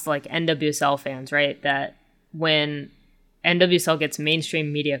past like NWSL fans, right? That when NWSL gets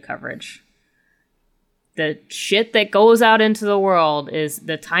mainstream media coverage, the shit that goes out into the world is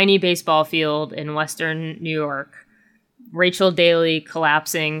the tiny baseball field in Western New York, Rachel Daly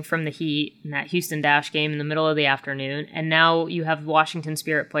collapsing from the heat in that Houston Dash game in the middle of the afternoon. And now you have Washington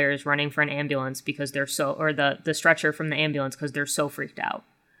Spirit players running for an ambulance because they're or the stretcher from the ambulance because they're so freaked out.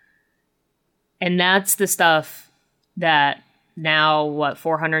 And that's the stuff that now,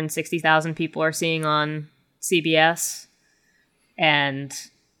 460,000 people are seeing on CBS and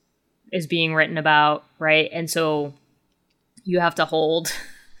is being written about, right? And so you have to hold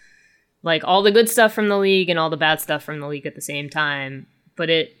like all the good stuff from the league and all the bad stuff from the league at the same time. But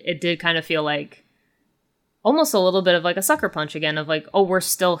it did kind of feel like almost a little bit of like a sucker punch again of like, oh, we're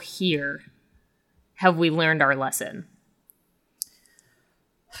still here. Have we learned our lesson?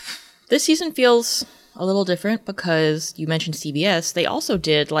 This season feels a little different because you mentioned CBS. They also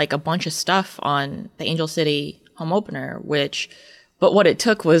did like a bunch of stuff on the Angel City home opener, but what it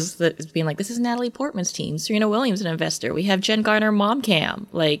took was being like, this is Natalie Portman's team. Serena Williams, an investor. We have Jen Garner, mom cam.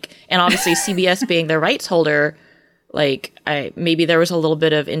 Like, and obviously CBS being the rights holder, like, maybe there was a little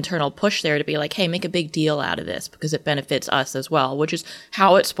bit of internal push there to be like, hey, make a big deal out of this because it benefits us as well, which is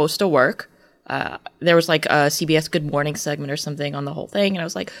how it's supposed to work. There was like a CBS Good Morning segment or something on the whole thing. And I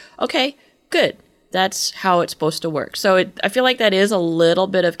was like, okay, good. That's how it's supposed to work. So I feel like that is a little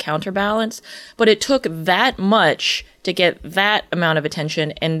bit of counterbalance, but it took that much to get that amount of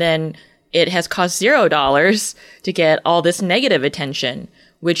attention. And then it has cost $0 to get all this negative attention,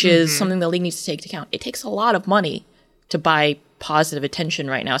 which is something the league needs to take into account. It takes a lot of money to buy positive attention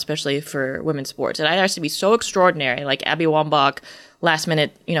right now, especially for women's sports. And it has to be so extraordinary, like Abby Wambach, last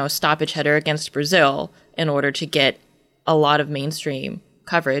minute, stoppage header against Brazil in order to get a lot of mainstream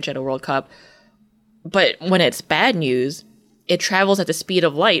coverage at a World Cup. But when it's bad news, it travels at the speed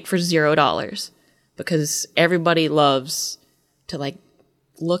of light for $0 because everybody loves to like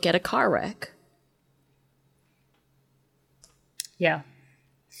look at a car wreck. Yeah.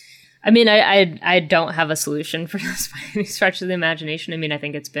 I mean, I don't have a solution for this by any stretch of the imagination. I mean, I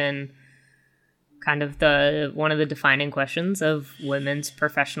think it's been kind of one of the defining questions of women's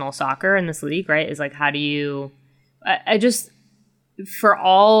professional soccer in this league, right? Is like, how do you, for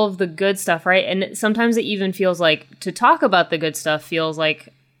all of the good stuff, right? And sometimes it even feels like to talk about the good stuff feels like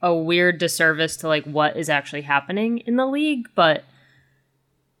a weird disservice to like what is actually happening in the league. But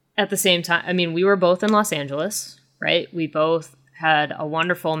at the same time, I mean, we were both in Los Angeles, right? We both had a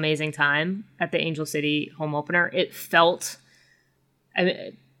wonderful, amazing time at the Angel City home opener. It felt, I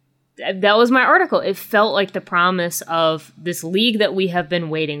mean, that was my article. It felt like the promise of this league that we have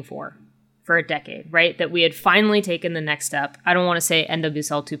been waiting for a decade, right? That we had finally taken the next step. I don't want to say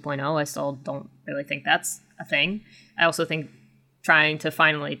NWSL 2.0. I still don't really think that's a thing. I also think trying to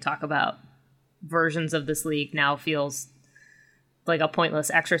finally talk about versions of this league now feels like a pointless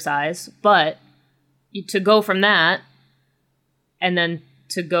exercise. But to go from that and then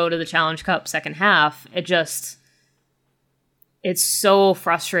to go to the Challenge Cup second half, it's so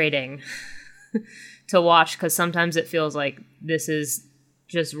frustrating to watch because sometimes it feels like this is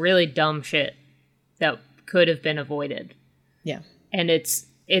just really dumb shit that could have been avoided. Yeah. And it's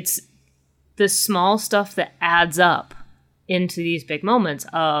the small stuff that adds up into these big moments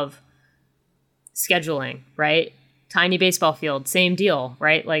of scheduling, right? Tiny baseball field, same deal,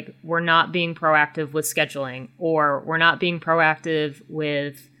 right? Like, we're not being proactive with scheduling, or we're not being proactive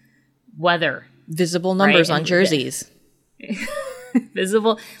with weather. Visible numbers right? on jerseys.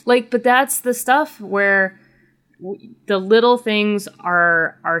 Visible, like, but that's the stuff where the little things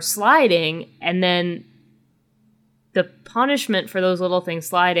are sliding, and then the punishment for those little things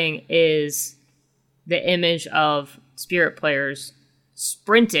sliding is the image of Spirit players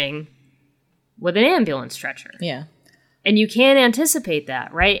sprinting with an ambulance stretcher. Yeah. And you can't anticipate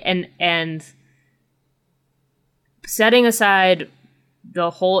that, right? And setting aside the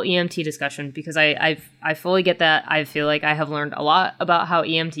whole EMT discussion, because I fully get that. I feel like I have learned a lot about how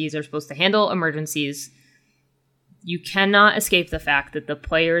EMTs are supposed to handle emergencies. You cannot escape the fact that the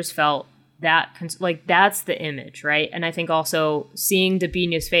players felt that, like, that's the image, right? And I think also seeing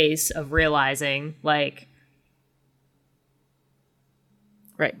Debinha's face of realizing, like,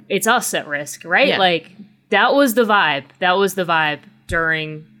 right, it's us at risk, right? Yeah. Like, that was the vibe. That was the vibe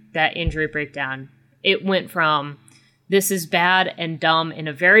during that injury breakdown. It went from, this is bad and dumb in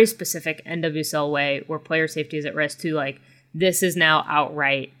a very specific NWSL way where player safety is at risk, to, like, this is now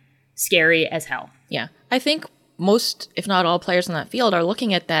outright scary as hell. Yeah. I think most, if not all, players on that field are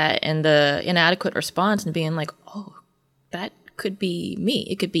looking at that and the inadequate response and being like, oh, that could be me.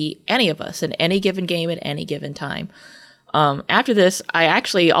 It could be any of us in any given game at any given time. After this, I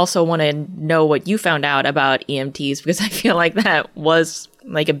actually also want to know what you found out about EMTs, because I feel like that was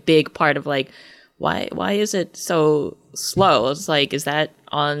like a big part of, like, why is it so slow? It's like, is that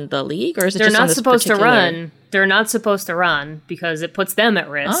on the league, or is it They're just on not this supposed particular... to run. They're not supposed to run because it puts them at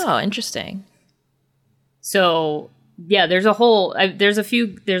risk. Oh, interesting. So yeah, there's a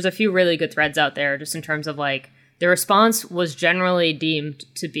few really good threads out there just in terms of, like, the response was generally deemed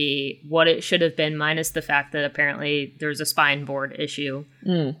to be what it should have been, minus the fact that apparently there's a spine board issue.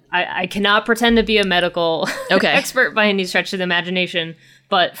 I cannot pretend to be a medical expert by any stretch of the imagination,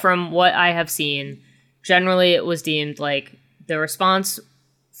 but from what I have seen, generally it was deemed like the response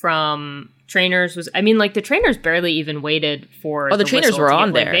from trainers was, I mean, like, the trainers barely even waited for the trainers were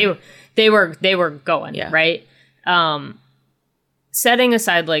on there. They were going, right? Setting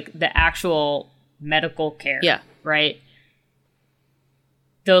aside, like, the actual medical care, right?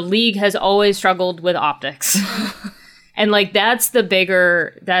 The league has always struggled with optics. And, like, that's the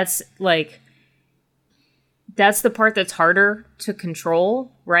part that's harder to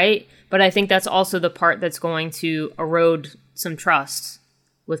control, right? But I think that's also the part that's going to erode some trust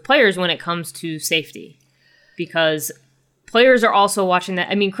with players when it comes to safety, because players are also watching that.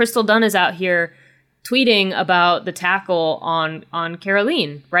 I mean, Crystal Dunn is out here tweeting about the tackle on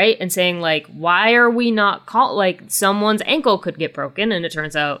Caroline, right? And saying, like, why are we not like, someone's ankle could get broken, and it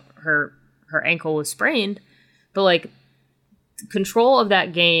turns out her ankle was sprained. But, like, control of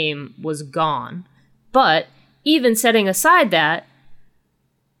that game was gone. But even setting aside that,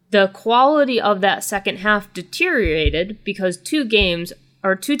 the quality of that second half deteriorated because two teams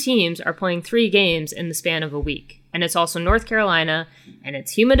are playing 3 games in the span of a week. And it's also North Carolina, and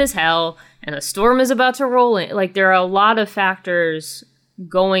it's humid as hell, and a storm is about to roll in. Like, there are a lot of factors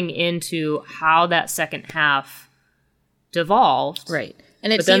going into how that second half devolved. Right.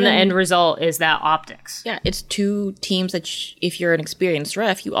 But then the end result is that optics. Yeah, it's 2 teams that if you're an experienced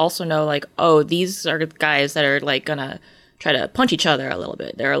ref, you also know, like, oh, these are guys that are, like, gonna try to punch each other a little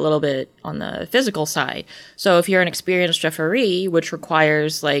bit. They're a little bit on the physical side. So if you're an experienced referee, which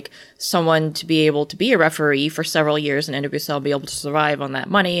requires, like, someone to be able to be a referee for several years in NWSL, be able to survive on that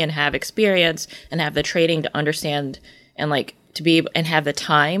money and have experience and have the training to understand and, like, to be and have the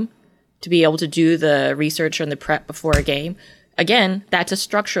time to be able to do the research and the prep before a game. Again, that's a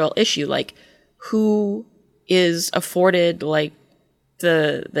structural issue. Like, who is afforded, like,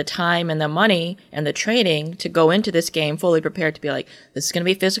 the time and the money and the training to go into this game fully prepared to be like, this is going to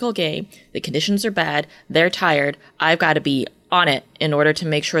be a physical game. The conditions are bad. They're tired. I've got to be on it in order to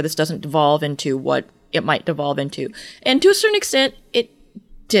make sure this doesn't devolve into what it might devolve into. And to a certain extent, it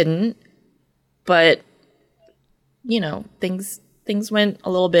didn't. But, you know, things went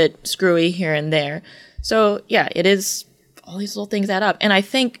a little bit screwy here and there. So, yeah, it is, all these little things add up. And I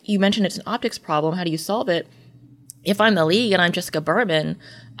think you mentioned it's an optics problem. How do you solve it? If I'm the league and I'm Jessica Berman,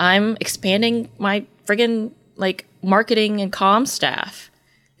 I'm expanding my friggin', like, marketing and comm staff.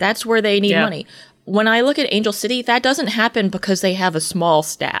 That's where they need money. When I look at Angel City, that doesn't happen because they have a small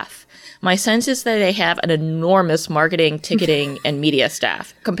staff. My sense is that they have an enormous marketing, ticketing, and media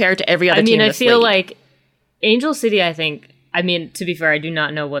staff compared to every other team in this I feel league. like Angel City, I think, I mean, to be fair, I do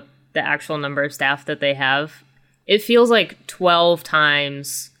not know what the actual number of staff that they have. It feels like 12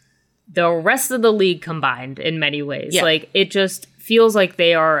 times the rest of the league combined in many ways. Yeah. Like, it just feels like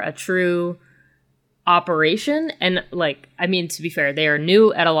they are a true operation. And, like, I mean, to be fair, they are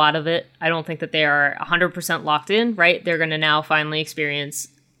new at a lot of it. I don't think that they are 100% locked in, right? They're going to now finally experience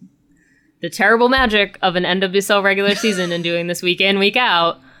the terrible magic of an NWSL regular season and doing this week in, week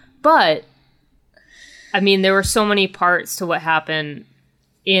out. But, I mean, there were so many parts to what happened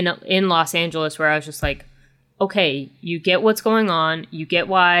in Los Angeles where I was just like, okay, you get what's going on. You get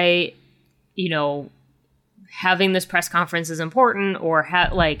why, you know, having this press conference is important, or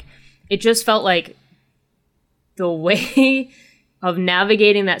like, it just felt like the way of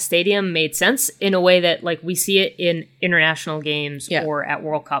navigating that stadium made sense in a way that, like, we see it in international games or at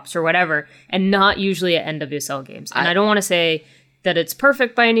World Cups or whatever, and not usually at NWSL games. And I don't want to say that it's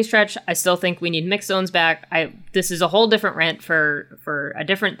perfect by any stretch. I still think we need mixed zones back. This is a whole different rant for a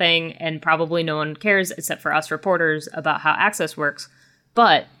different thing, and probably no one cares except for us reporters about how access works.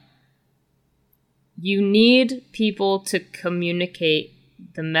 But you need people to communicate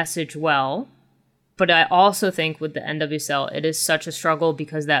the message well. But I also think with the NWSL, it is such a struggle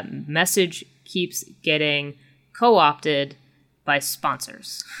because that message keeps getting co-opted by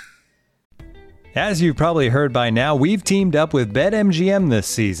sponsors. As you've probably heard by now, we've teamed up with BetMGM this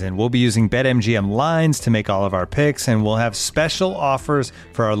season. We'll be using BetMGM lines to make all of our picks, and we'll have special offers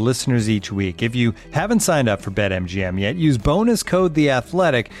for our listeners each week. If you haven't signed up for BetMGM yet, use bonus code The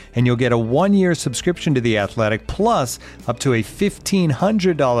Athletic, and you'll get a 1-year subscription to The Athletic, plus up to a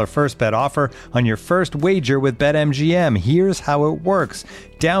 $1,500 first bet offer on your first wager with BetMGM. Here's how it works.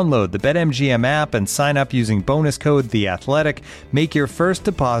 Download the BetMGM app and sign up using bonus code The Athletic. Make your first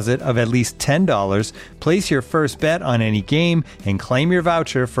deposit of at least $10. Place your first bet on any game and claim your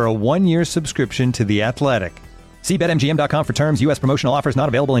voucher for a 1-year subscription to The Athletic. See BetMGM.com for terms. U.S. promotional offers not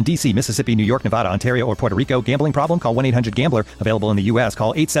available in D.C., Mississippi, New York, Nevada, Ontario, or Puerto Rico. Gambling problem? Call 1-800-GAMBLER. Available in the U.S.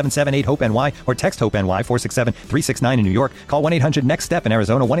 Call 877-8-HOPE-NY or text HOPE-NY 467-369 in New York. Call 1-800-NEXT-STEP in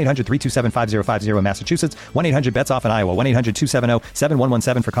Arizona. 1-800-327-5050 in Massachusetts. 1-800-BETS-OFF in Iowa.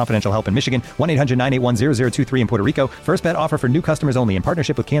 1-800-270-7117 for confidential help in Michigan. 1-800-981-0023 in Puerto Rico. First bet offer for new customers only in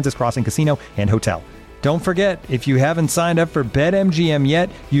partnership with Kansas Crossing Casino and Hotel. Don't forget, if you haven't signed up for BetMGM yet,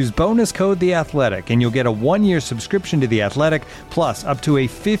 use bonus code The Athletic, and you'll get a 1-year subscription to The Athletic, plus up to a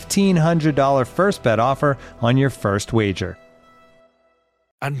 $1,500 first bet offer on your first wager.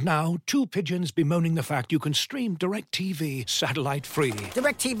 And now, two pigeons bemoaning the fact you can stream DirecTV satellite-free.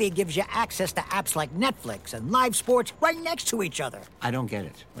 DirecTV gives you access to apps like Netflix and live sports right next to each other. I don't get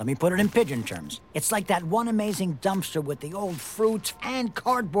it. Let me put it in pigeon terms. It's like that one amazing dumpster with the old fruits and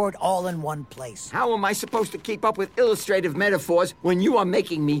cardboard all in one place. How am I supposed to keep up with illustrative metaphors when you are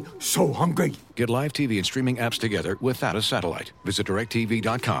making me so hungry? Get live TV and streaming apps together without a satellite. Visit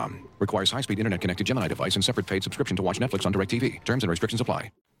DirecTV.com. Requires high-speed internet-connected Gemini device and separate paid subscription to watch Netflix on DirecTV. Terms and restrictions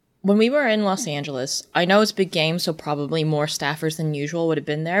apply. When we were in Los Angeles, I know it's a big game, so probably more staffers than usual would have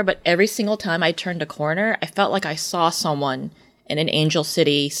been there, but every single time I turned a corner, I felt like I saw someone in an Angel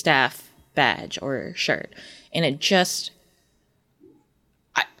City staff badge or shirt. And it just,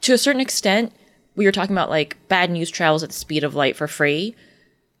 to a certain extent, we were talking about like bad news travels at the speed of light for free,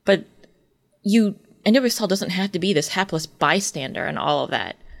 but NWSL doesn't have to be this hapless bystander and all of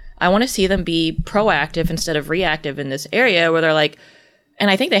that. I want to see them be proactive instead of reactive in this area where they're like, and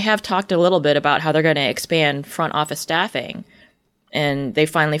I think they have talked a little bit about how they're going to expand front office staffing, and they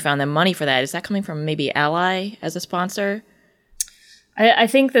finally found the money for that. Is that coming from maybe Ally as a sponsor? I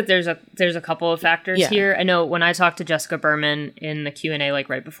think that there's a couple of factors here. I know when I talked to Jessica Berman in the Q&A, like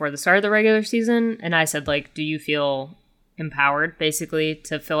right before the start of the regular season, and I said, like, do you feel empowered basically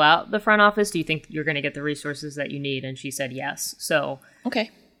to fill out the front office? Do you think you're going to get the resources that you need? And she said yes. So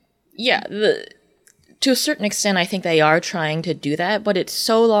okay. Yeah, to a certain extent, I think they are trying to do that, but it's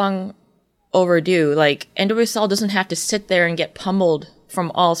so long overdue. Like, NWSL doesn't have to sit there and get pummeled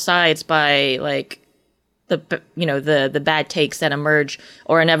from all sides by, like, the bad takes that emerge,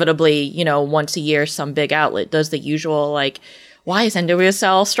 or inevitably, once a year, some big outlet does the usual, like, why is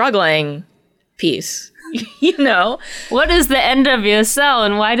NWSL struggling piece? What is the NWSL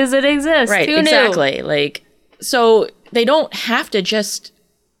and why does it exist? Right, Who exactly. knew? Like, so they don't have to just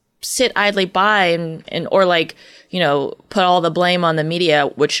sit idly by and or like, put all the blame on the media,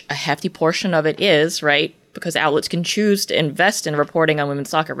 which a hefty portion of it is, right? Because outlets can choose to invest in reporting on women's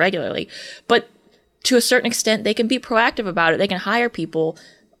soccer regularly. But to a certain extent, they can be proactive about it. They can hire people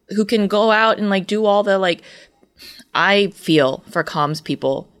who can go out and like do all the, like, I feel for comms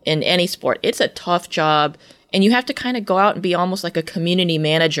people in any sport. It's a tough job And you have to kind of go out and be almost like a community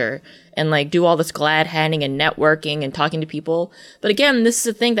manager and like do all this glad handing and networking and talking to people. But again, this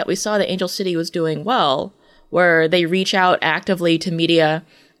is a thing that we saw that Angel City was doing well, where they reach out actively to media,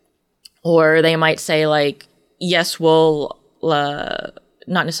 or they might say like, yes, we'll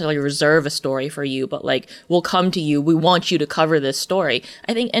not necessarily reserve a story for you, but like, we'll come to you. We want you to cover this story.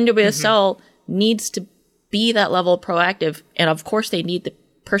 I think NWSL needs to be that level of proactive. And of course they need the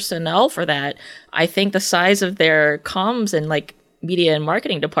personnel for that. I think the size of their comms and like media and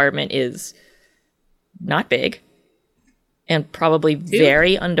marketing department is not big and probably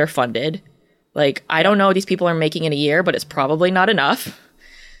very underfunded. Like, I don't know what these people are making in a year, but it's probably not enough.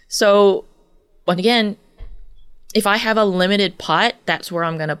 So, but again, if I have a limited pot, that's where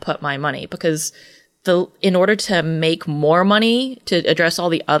I'm going to put my money, because in order to make more money to address all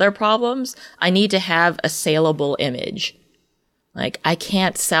the other problems, I need to have a saleable image. Like, I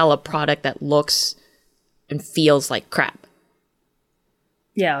can't sell a product that looks and feels like crap.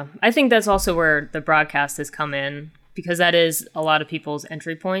 Yeah, I think that's also where the broadcast has come in, because that is a lot of people's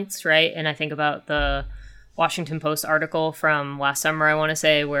entry points, right? And I think about the Washington Post article from last summer, I want to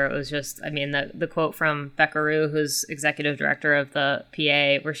say, where it was just, I mean, the quote from Becca Rue, who's executive director of the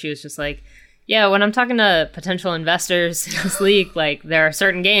PA, where she was just like, yeah, when I'm talking to potential investors in this league, like, there are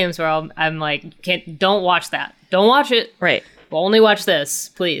certain games where I'm like, don't watch that. Don't watch it. Right. We'll only watch this,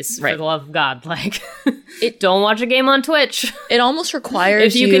 please, for the love of God. Like, don't watch a game on Twitch. It almost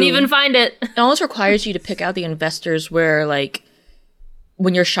requires if you can even find it. It almost requires you to pick out the investors where, like,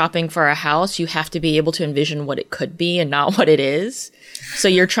 when you're shopping for a house, you have to be able to envision what it could be and not what it is. So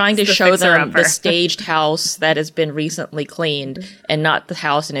you're trying to show them the staged house that has been recently cleaned and not the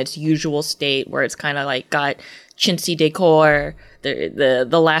house in its usual state, where it's kind of like got chintzy decor.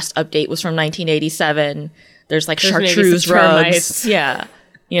 The last update was from 1987. There's like chartreuse rugs. Yeah.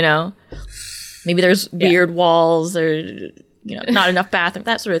 You know, maybe there's weird walls or, you know, not enough bathroom,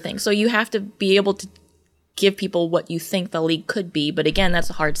 that sort of thing. So you have to be able to give people what you think the league could be. But again, that's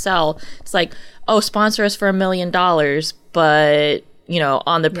a hard sell. It's like, oh, sponsor us for $1 million, but, you know,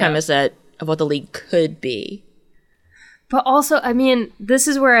 on the premise of what the league could be. But also, I mean, this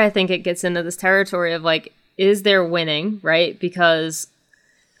is where I think it gets into this territory of like, is there winning, right? Because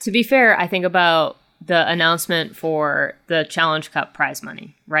to be fair, I think about the announcement for the Challenge Cup prize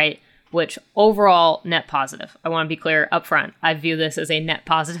money, right? Which overall net positive. I want to be clear up front. I view this as a net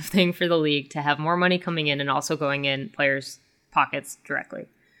positive thing for the league to have more money coming in and also going in players' pockets directly.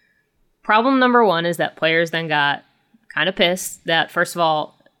 Problem number one is that players then got kind of pissed that, first of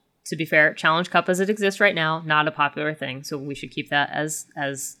all, to be fair, Challenge Cup as it exists right now, not a popular thing. So we should keep that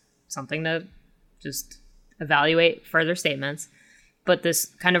as something to just evaluate further statements. But this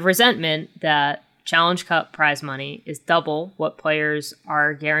kind of resentment that Challenge Cup prize money is double what players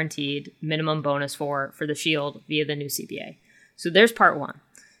are guaranteed minimum bonus for the Shield via the new CBA. So there's part one.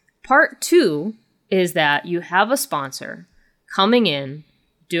 Part two is that you have a sponsor coming in,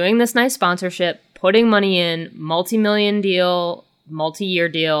 doing this nice sponsorship, putting money in, multi-million deal, multi-year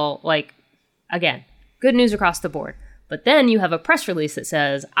deal, like, again, good news across the board. But then you have a press release that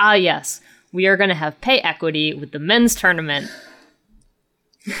says, yes, we are going to have pay equity with the men's tournament.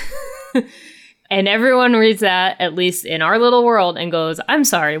 And everyone reads that, at least in our little world, and goes, I'm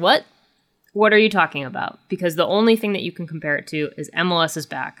sorry, what? What are you talking about? Because the only thing that you can compare it to is MLS is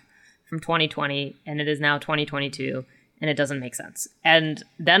back from 2020, and it is now 2022, and it doesn't make sense. And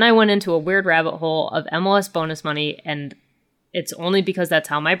then I went into a weird rabbit hole of MLS bonus money, and it's only because that's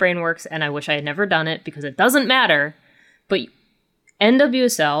how my brain works, and I wish I had never done it, because it doesn't matter. But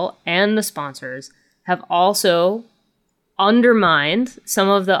NWSL and the sponsors have also undermined some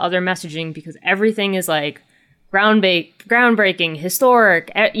of the other messaging, because everything is like groundbreaking,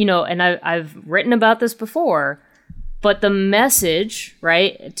 historic, you know, and I've written about this before, but the message,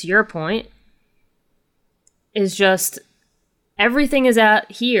 right, to your point, is just everything is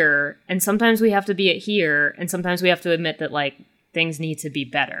at here, and sometimes we have to be at here, and sometimes we have to admit that like things need to be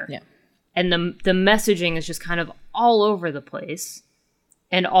better. Yeah. And the messaging is just kind of all over the place.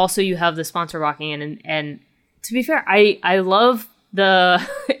 And also you have the sponsor walking in, and to be fair, I love the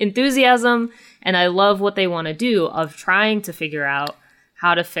enthusiasm, and I love what they want to do of trying to figure out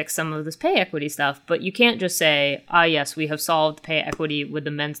how to fix some of this pay equity stuff. But you can't just say, yes, we have solved pay equity with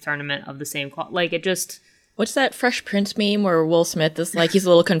the men's tournament of the same quality. Like, it just... What's that Fresh Prince meme where Will Smith is like, he's a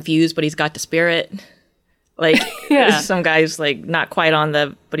little confused, but he's got the spirit? Like, some guy's like not quite on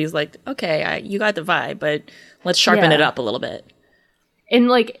but he's like, okay, you got the vibe, but let's sharpen it up a little bit. And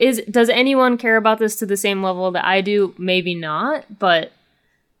like, does anyone care about this to the same level that I do? Maybe not, but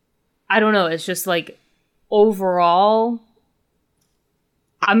I don't know. It's just like, overall,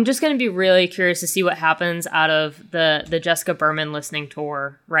 I'm just going to be really curious to see what happens out of the Jessica Berman listening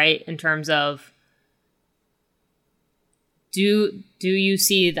tour, right? In terms of, do you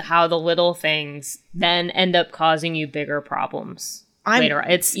see how the little things then end up causing you bigger problems later?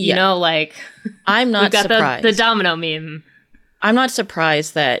 It's, you know, like, I'm not we've got surprised. the domino meme. I'm not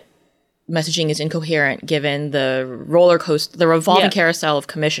surprised that messaging is incoherent given the the revolving carousel of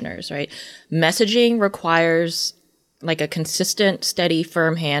commissioners, right? Messaging requires like a consistent, steady,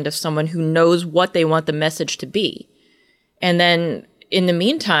 firm hand of someone who knows what they want the message to be. And then in the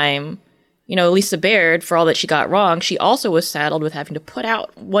meantime, you know, Lisa Baird, for all that she got wrong, she also was saddled with having to put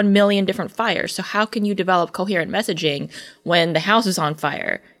out 1 million different fires. So how can you develop coherent messaging when the house is on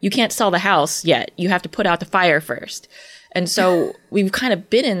fire? You can't sell the house yet. You have to put out the fire first. And so we've kind of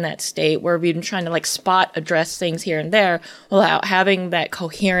been in that state where we've been trying to like spot address things here and there without having that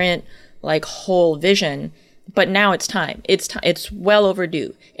coherent, like whole vision. But now it's time. It's well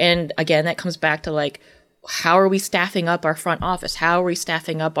overdue. And again, that comes back to like, how are we staffing up our front office? How are we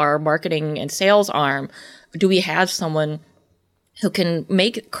staffing up our marketing and sales arm? Do we have someone who can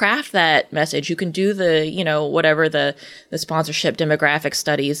craft that message, who can do the, you know, whatever the sponsorship demographic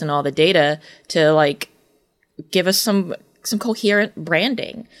studies and all the data to like give us some coherent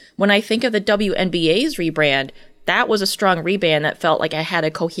branding? When I think of the WNBA's rebrand, that was a strong rebrand that felt like I had a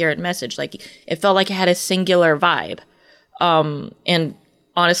coherent message. Like it felt like it had a singular vibe. And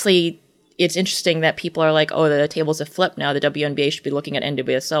honestly, it's interesting that people are like, oh, the tables have flipped now. The WNBA should be looking at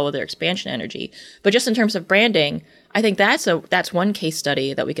NWSL with their expansion energy. But just in terms of branding, I think that's one case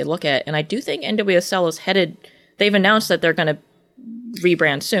study that we could look at. And I do think NWSL is headed, they've announced that they're going to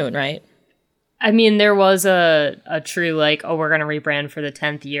rebrand soon, right? I mean, there was a true like, oh, we're going to rebrand for the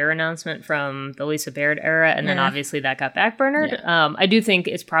 10th year announcement from the Lisa Baird era. And then obviously that got backburnered. Yeah. I do think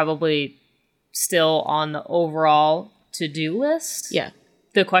it's probably still on the overall to-do list. Yeah.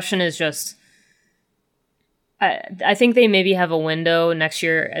 The question is just, I think they maybe have a window next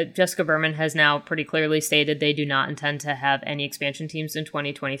year. Jessica Berman has now pretty clearly stated they do not intend to have any expansion teams in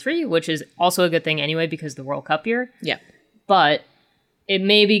 2023, which is also a good thing anyway because the World Cup year. Yeah. But it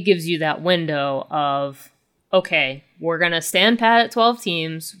maybe gives you that window of, okay, we're going to stand pat at 12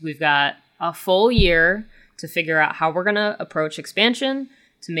 teams. We've got a full year to figure out how we're going to approach expansion,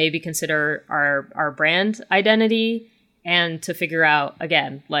 to maybe consider our brand identity, and to figure out,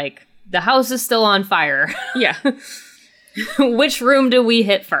 again, like, the house is still on fire. Yeah. Which room do we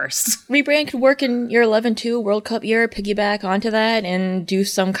hit first? Rebrand could work in your 11-2 World Cup year, piggyback onto that, and do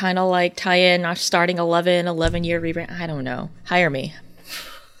some kind of like tie-in, starting 11-year rebrand. I don't know. Hire me.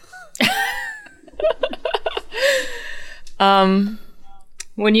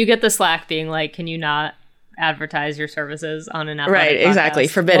 When you get the Slack being like, can you not advertise your services on an athletic right, podcast? Exactly.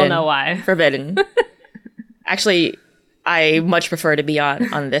 Forbidden. We'll know why. Forbidden. Actually, I much prefer to be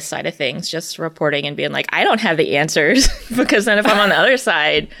on this side of things, just reporting and being like, I don't have the answers, because then if I'm on the other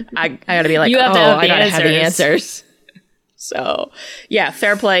side, I gotta be like, you have I gotta have the answers. So yeah,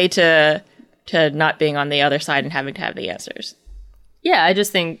 fair play to not being on the other side and having to have the answers. Yeah, I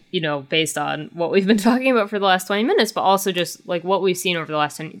just think, you know, based on what we've been talking about for the last 20 minutes, but also just like what we've seen over the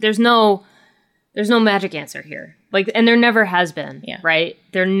last 10, there's no magic answer here. Like, and there never has been, right?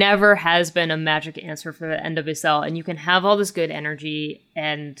 There never has been a magic answer for the NWSL, and you can have all this good energy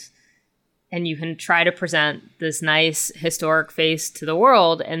and you can try to present this nice historic face to the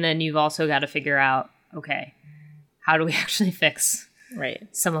world, and then you've also got to figure out, okay, how do we actually fix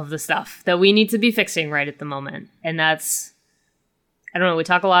some of the stuff that we need to be fixing right at the moment? And that's, I don't know, we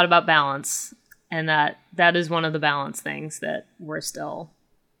talk a lot about balance, and that is one of the balance things that we're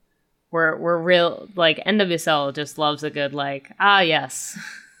real, like, NWSL just loves a good, like, yes,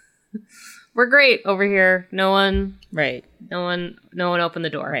 we're great over here. No one opened the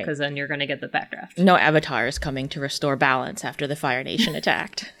door, because then you're going to get the backdraft. No avatars coming to restore balance after the Fire Nation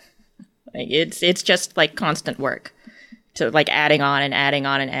attacked. Like, it's just like constant work to like adding on and adding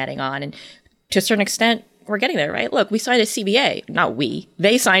on and adding on, and to a certain extent, we're getting there, right? Look, we signed a CBA. Not we.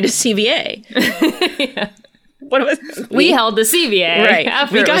 They signed a CBA. Yeah. We held the CBA. Right.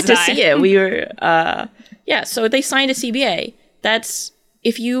 After we got to see it. We were, so they signed a CBA. That's,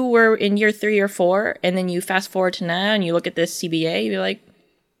 if you were in year 3 or 4, and then you fast forward to now and you look at this CBA, you're like,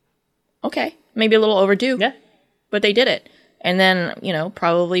 okay, maybe a little overdue. Yeah. But they did it. And then, you know,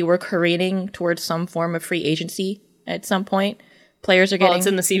 probably we're careening towards some form of free agency at some point. Players are getting... Well, it's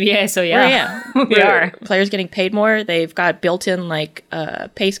in the CBA, so yeah. We are. Players getting paid more. They've got built-in, like,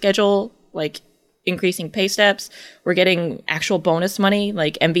 pay schedule, like, increasing pay steps. We're getting actual bonus money,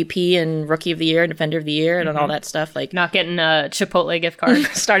 like MVP and Rookie of the Year and Defender of the Year and all that stuff. Like, not getting a Chipotle gift card.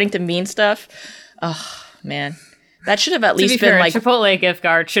 Starting to mean stuff. Oh, man. That should have at To least be been fair, like Chipotle gift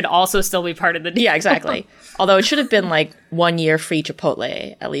card should also still be part of the deal. yeah, exactly. Although it should have been like 1 year free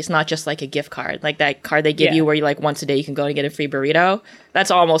Chipotle, at least, not just like a gift card, like that card they give you where you like once a day you can go and get a free burrito.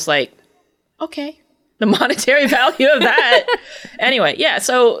 That's almost like okay, the monetary value of that. Anyway, yeah.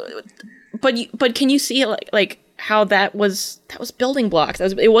 So, but can you see like how that was building blocks?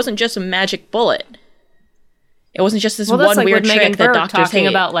 It wasn't just a magic bullet. It wasn't just this one like weird with trick Megan that Burke doctors talking hate.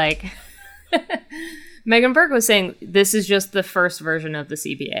 about like Megan Burke was saying this is just the first version of the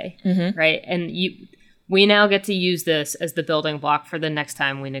CBA, right? And we now get to use this as the building block for the next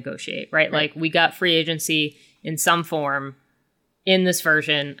time we negotiate, right? Like we got free agency in some form in this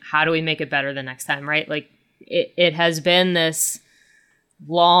version. How do we make it better the next time, right? Like it has been this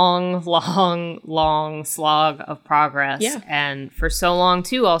long slog of progress. Yeah. And for so long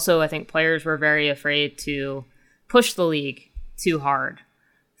too, also I think players were very afraid to push the league too hard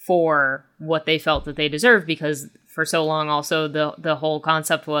for what they felt that they deserved, because for so long also the whole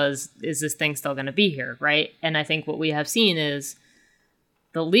concept was, is this thing still going to be here, right? And I think what we have seen is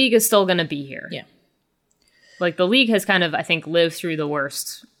the league is still going to be here. Yeah. Like the league has kind of, I think, lived through the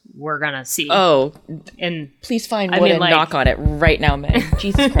worst we're going to see. Oh, and please find I wood mean, and like- knock on it right now, Meg.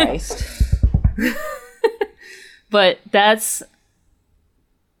 Jesus Christ. But that's,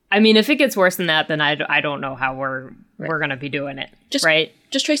 I mean, if it gets worse than that, then I don't know how we're going to be doing it, right?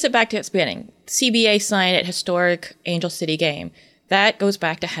 Just trace it back to its beginning. CBA signed at historic Angel City game. That goes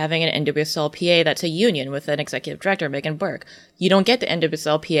back to having an NWSLPA that's a union with an executive director, Megan Burke. You don't get the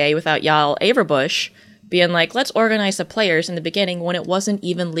NWSLPA without Yael Averbush being like, let's organize the players in the beginning when it wasn't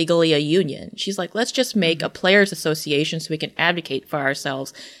even legally a union. She's like, let's just make a players association so we can advocate for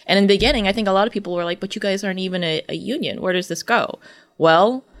ourselves. And in the beginning, I think a lot of people were like, but you guys aren't even a union. Where does this go?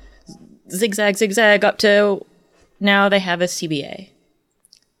 Well, zigzag up to now they have a CBA.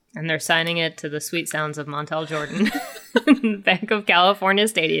 And they're signing it to the sweet sounds of Montel Jordan, Bank of California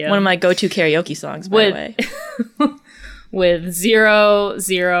Stadium. One of my go-to karaoke songs, by the way. With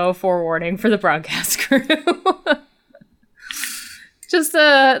zero forewarning for the broadcast crew. Just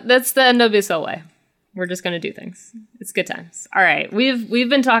that's the NWSL way. We're just gonna do things. It's good times. All right, we've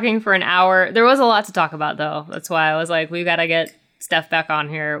been talking for an hour. There was a lot to talk about though. That's why I was like, we've got to get Steph back on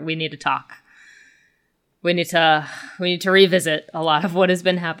here. We need to talk. We need to revisit a lot of what has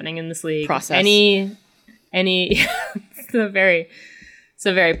been happening in this league. Process. Any it's a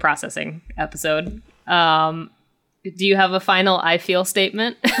very processing episode. Do you have a final I feel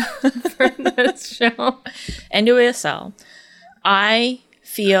statement for this show? NWSL. I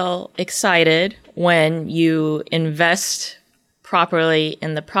feel excited when you invest properly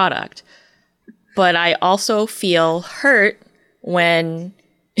in the product, but I also feel hurt when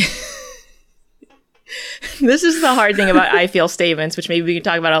this is the hard thing about I feel statements, which maybe we can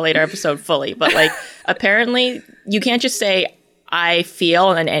talk about in a later episode fully, but like apparently you can't just say I feel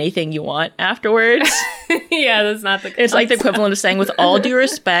and then anything you want afterwards. Yeah, that's not the concept. It's like the equivalent of saying, with all due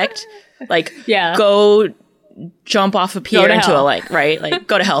respect, like, Yeah. go jump off a pier to into hell. a lake, right? Like,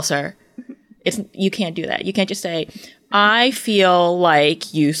 go to hell, sir. You can't do that. You can't just say, I feel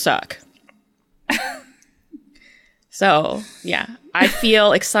like you suck. So, yeah, I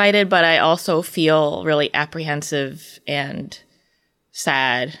feel excited, but I also feel really apprehensive and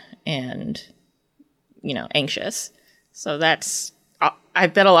sad and, anxious. So that's, I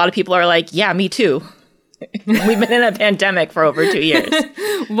bet a lot of people are like, yeah, me too. We've been in a pandemic for over 2 years.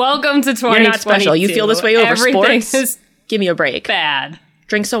 Welcome to 2022. You're not special. You feel this way over Everything sports? is Give me a break. bad.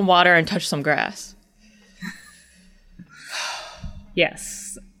 Drink some water and touch some grass.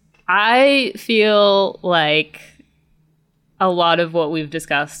 Yes. I feel like a lot of what we've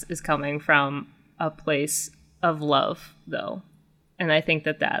discussed is coming from a place of love, though. And I think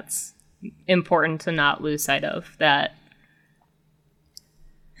that that's important to not lose sight of. That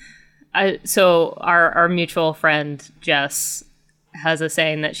so our mutual friend Jess has a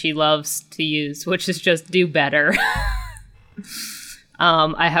saying that she loves to use, which is just do better.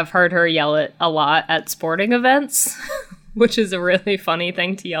 I have heard her yell it a lot at sporting events, which is a really funny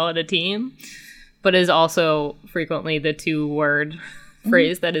thing to yell at a team, but is also frequently the 2-word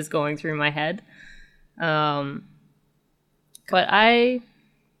phrase that is going through my head. But I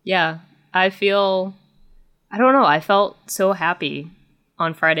feel, I don't know, I felt so happy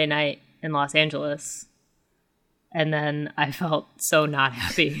on Friday night in Los Angeles. And then I felt so not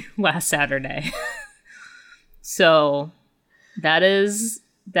happy last Saturday. So that is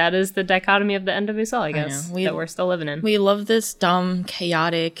the dichotomy of the NWSL, I guess, that we're still living in. We love this dumb,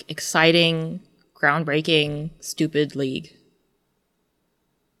 chaotic, exciting, groundbreaking, stupid league.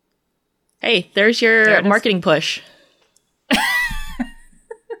 Hey, there's your marketing push.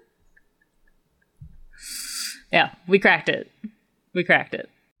 Yeah, we cracked it. We cracked it.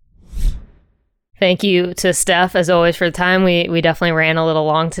 Thank you to Steph, as always, for the time. We definitely ran a little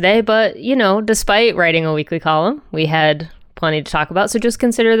long today, but, you know, despite writing a weekly column, we had plenty to talk about, so just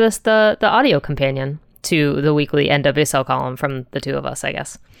consider this the audio companion to the weekly NWSL column from the two of us, I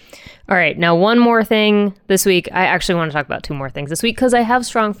guess. All right, now one more thing this week. I actually want to talk about two more things this week because I have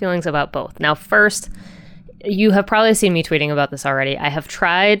strong feelings about both. Now, first, you have probably seen me tweeting about this already. I have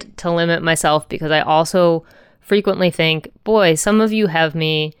tried to limit myself because I also frequently think, boy, some of you have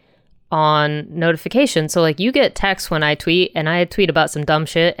me on notifications. So like you get texts when I tweet, and I tweet about some dumb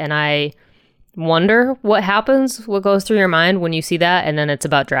shit, and I wonder what happens, what goes through your mind when you see that, and then it's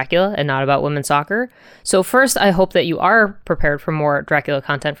about Dracula and not about women's soccer. So first, I hope that you are prepared for more Dracula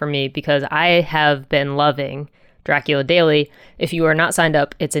content from me, because I have been loving Dracula Daily. If you are not signed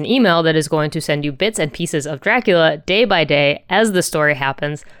up, it's an email that is going to send you bits and pieces of Dracula day by day as the story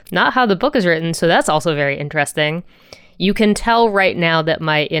happens, not how the book is written, so that's also very interesting. You can tell right now that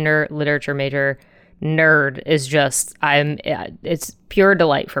my inner literature major nerd is just, it's pure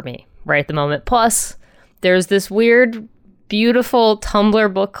delight for me right at the moment. Plus, there's this weird, beautiful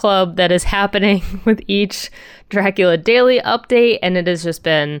Tumblr book club that is happening with each Dracula Daily update, and it has just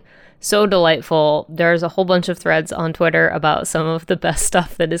been so delightful. There's a whole bunch of threads on Twitter about some of the best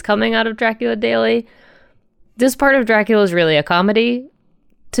stuff that is coming out of Dracula Daily. This part of Dracula is really a comedy,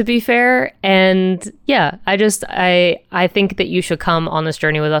 to be fair, and yeah, I think that you should come on this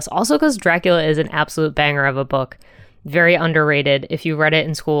journey with us, also because Dracula is an absolute banger of a book. Very underrated. If you read it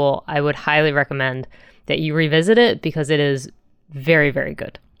in school, I would highly recommend that you revisit it because it is very, very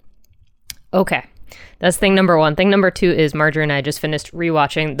good. Okay, that's thing number one. Thing number two is Marjorie and I just finished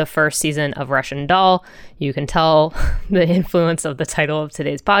rewatching the first season of Russian Doll. You can tell the influence of the title of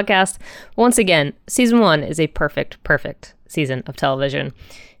today's podcast. Once again, season one is a perfect season of television,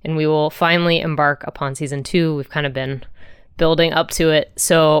 and we will finally embark upon season two. We've kind of been building up to it,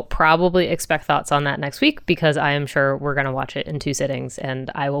 so probably expect thoughts on that next week, because I am sure we're going to watch it in 2 sittings, and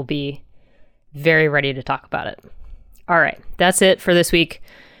I will be very ready to talk about it. All right, that's it for this week.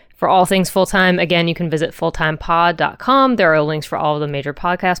 For all things Full-Time, again, you can visit fulltimepod.com. There are links for all of the major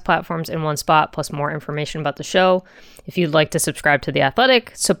podcast platforms in one spot, plus more information about the show. If you'd like to subscribe to The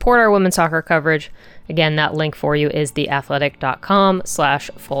Athletic, support our women's soccer coverage, again, that link for you is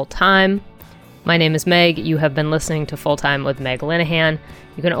theathletic.com/fulltime. My name is Meg. You have been listening to Full-Time with Meg Linehan.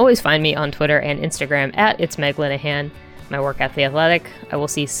 You can always find me on Twitter and Instagram at It's Meg Linehan. My work at The Athletic. I will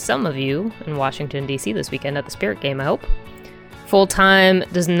see some of you in Washington, D.C. this weekend at the Spirit game, I hope. Full-Time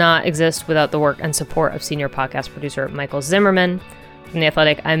does not exist without the work and support of senior podcast producer Michael Zimmerman. From The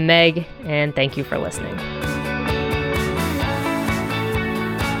Athletic, I'm Meg, and thank you for listening.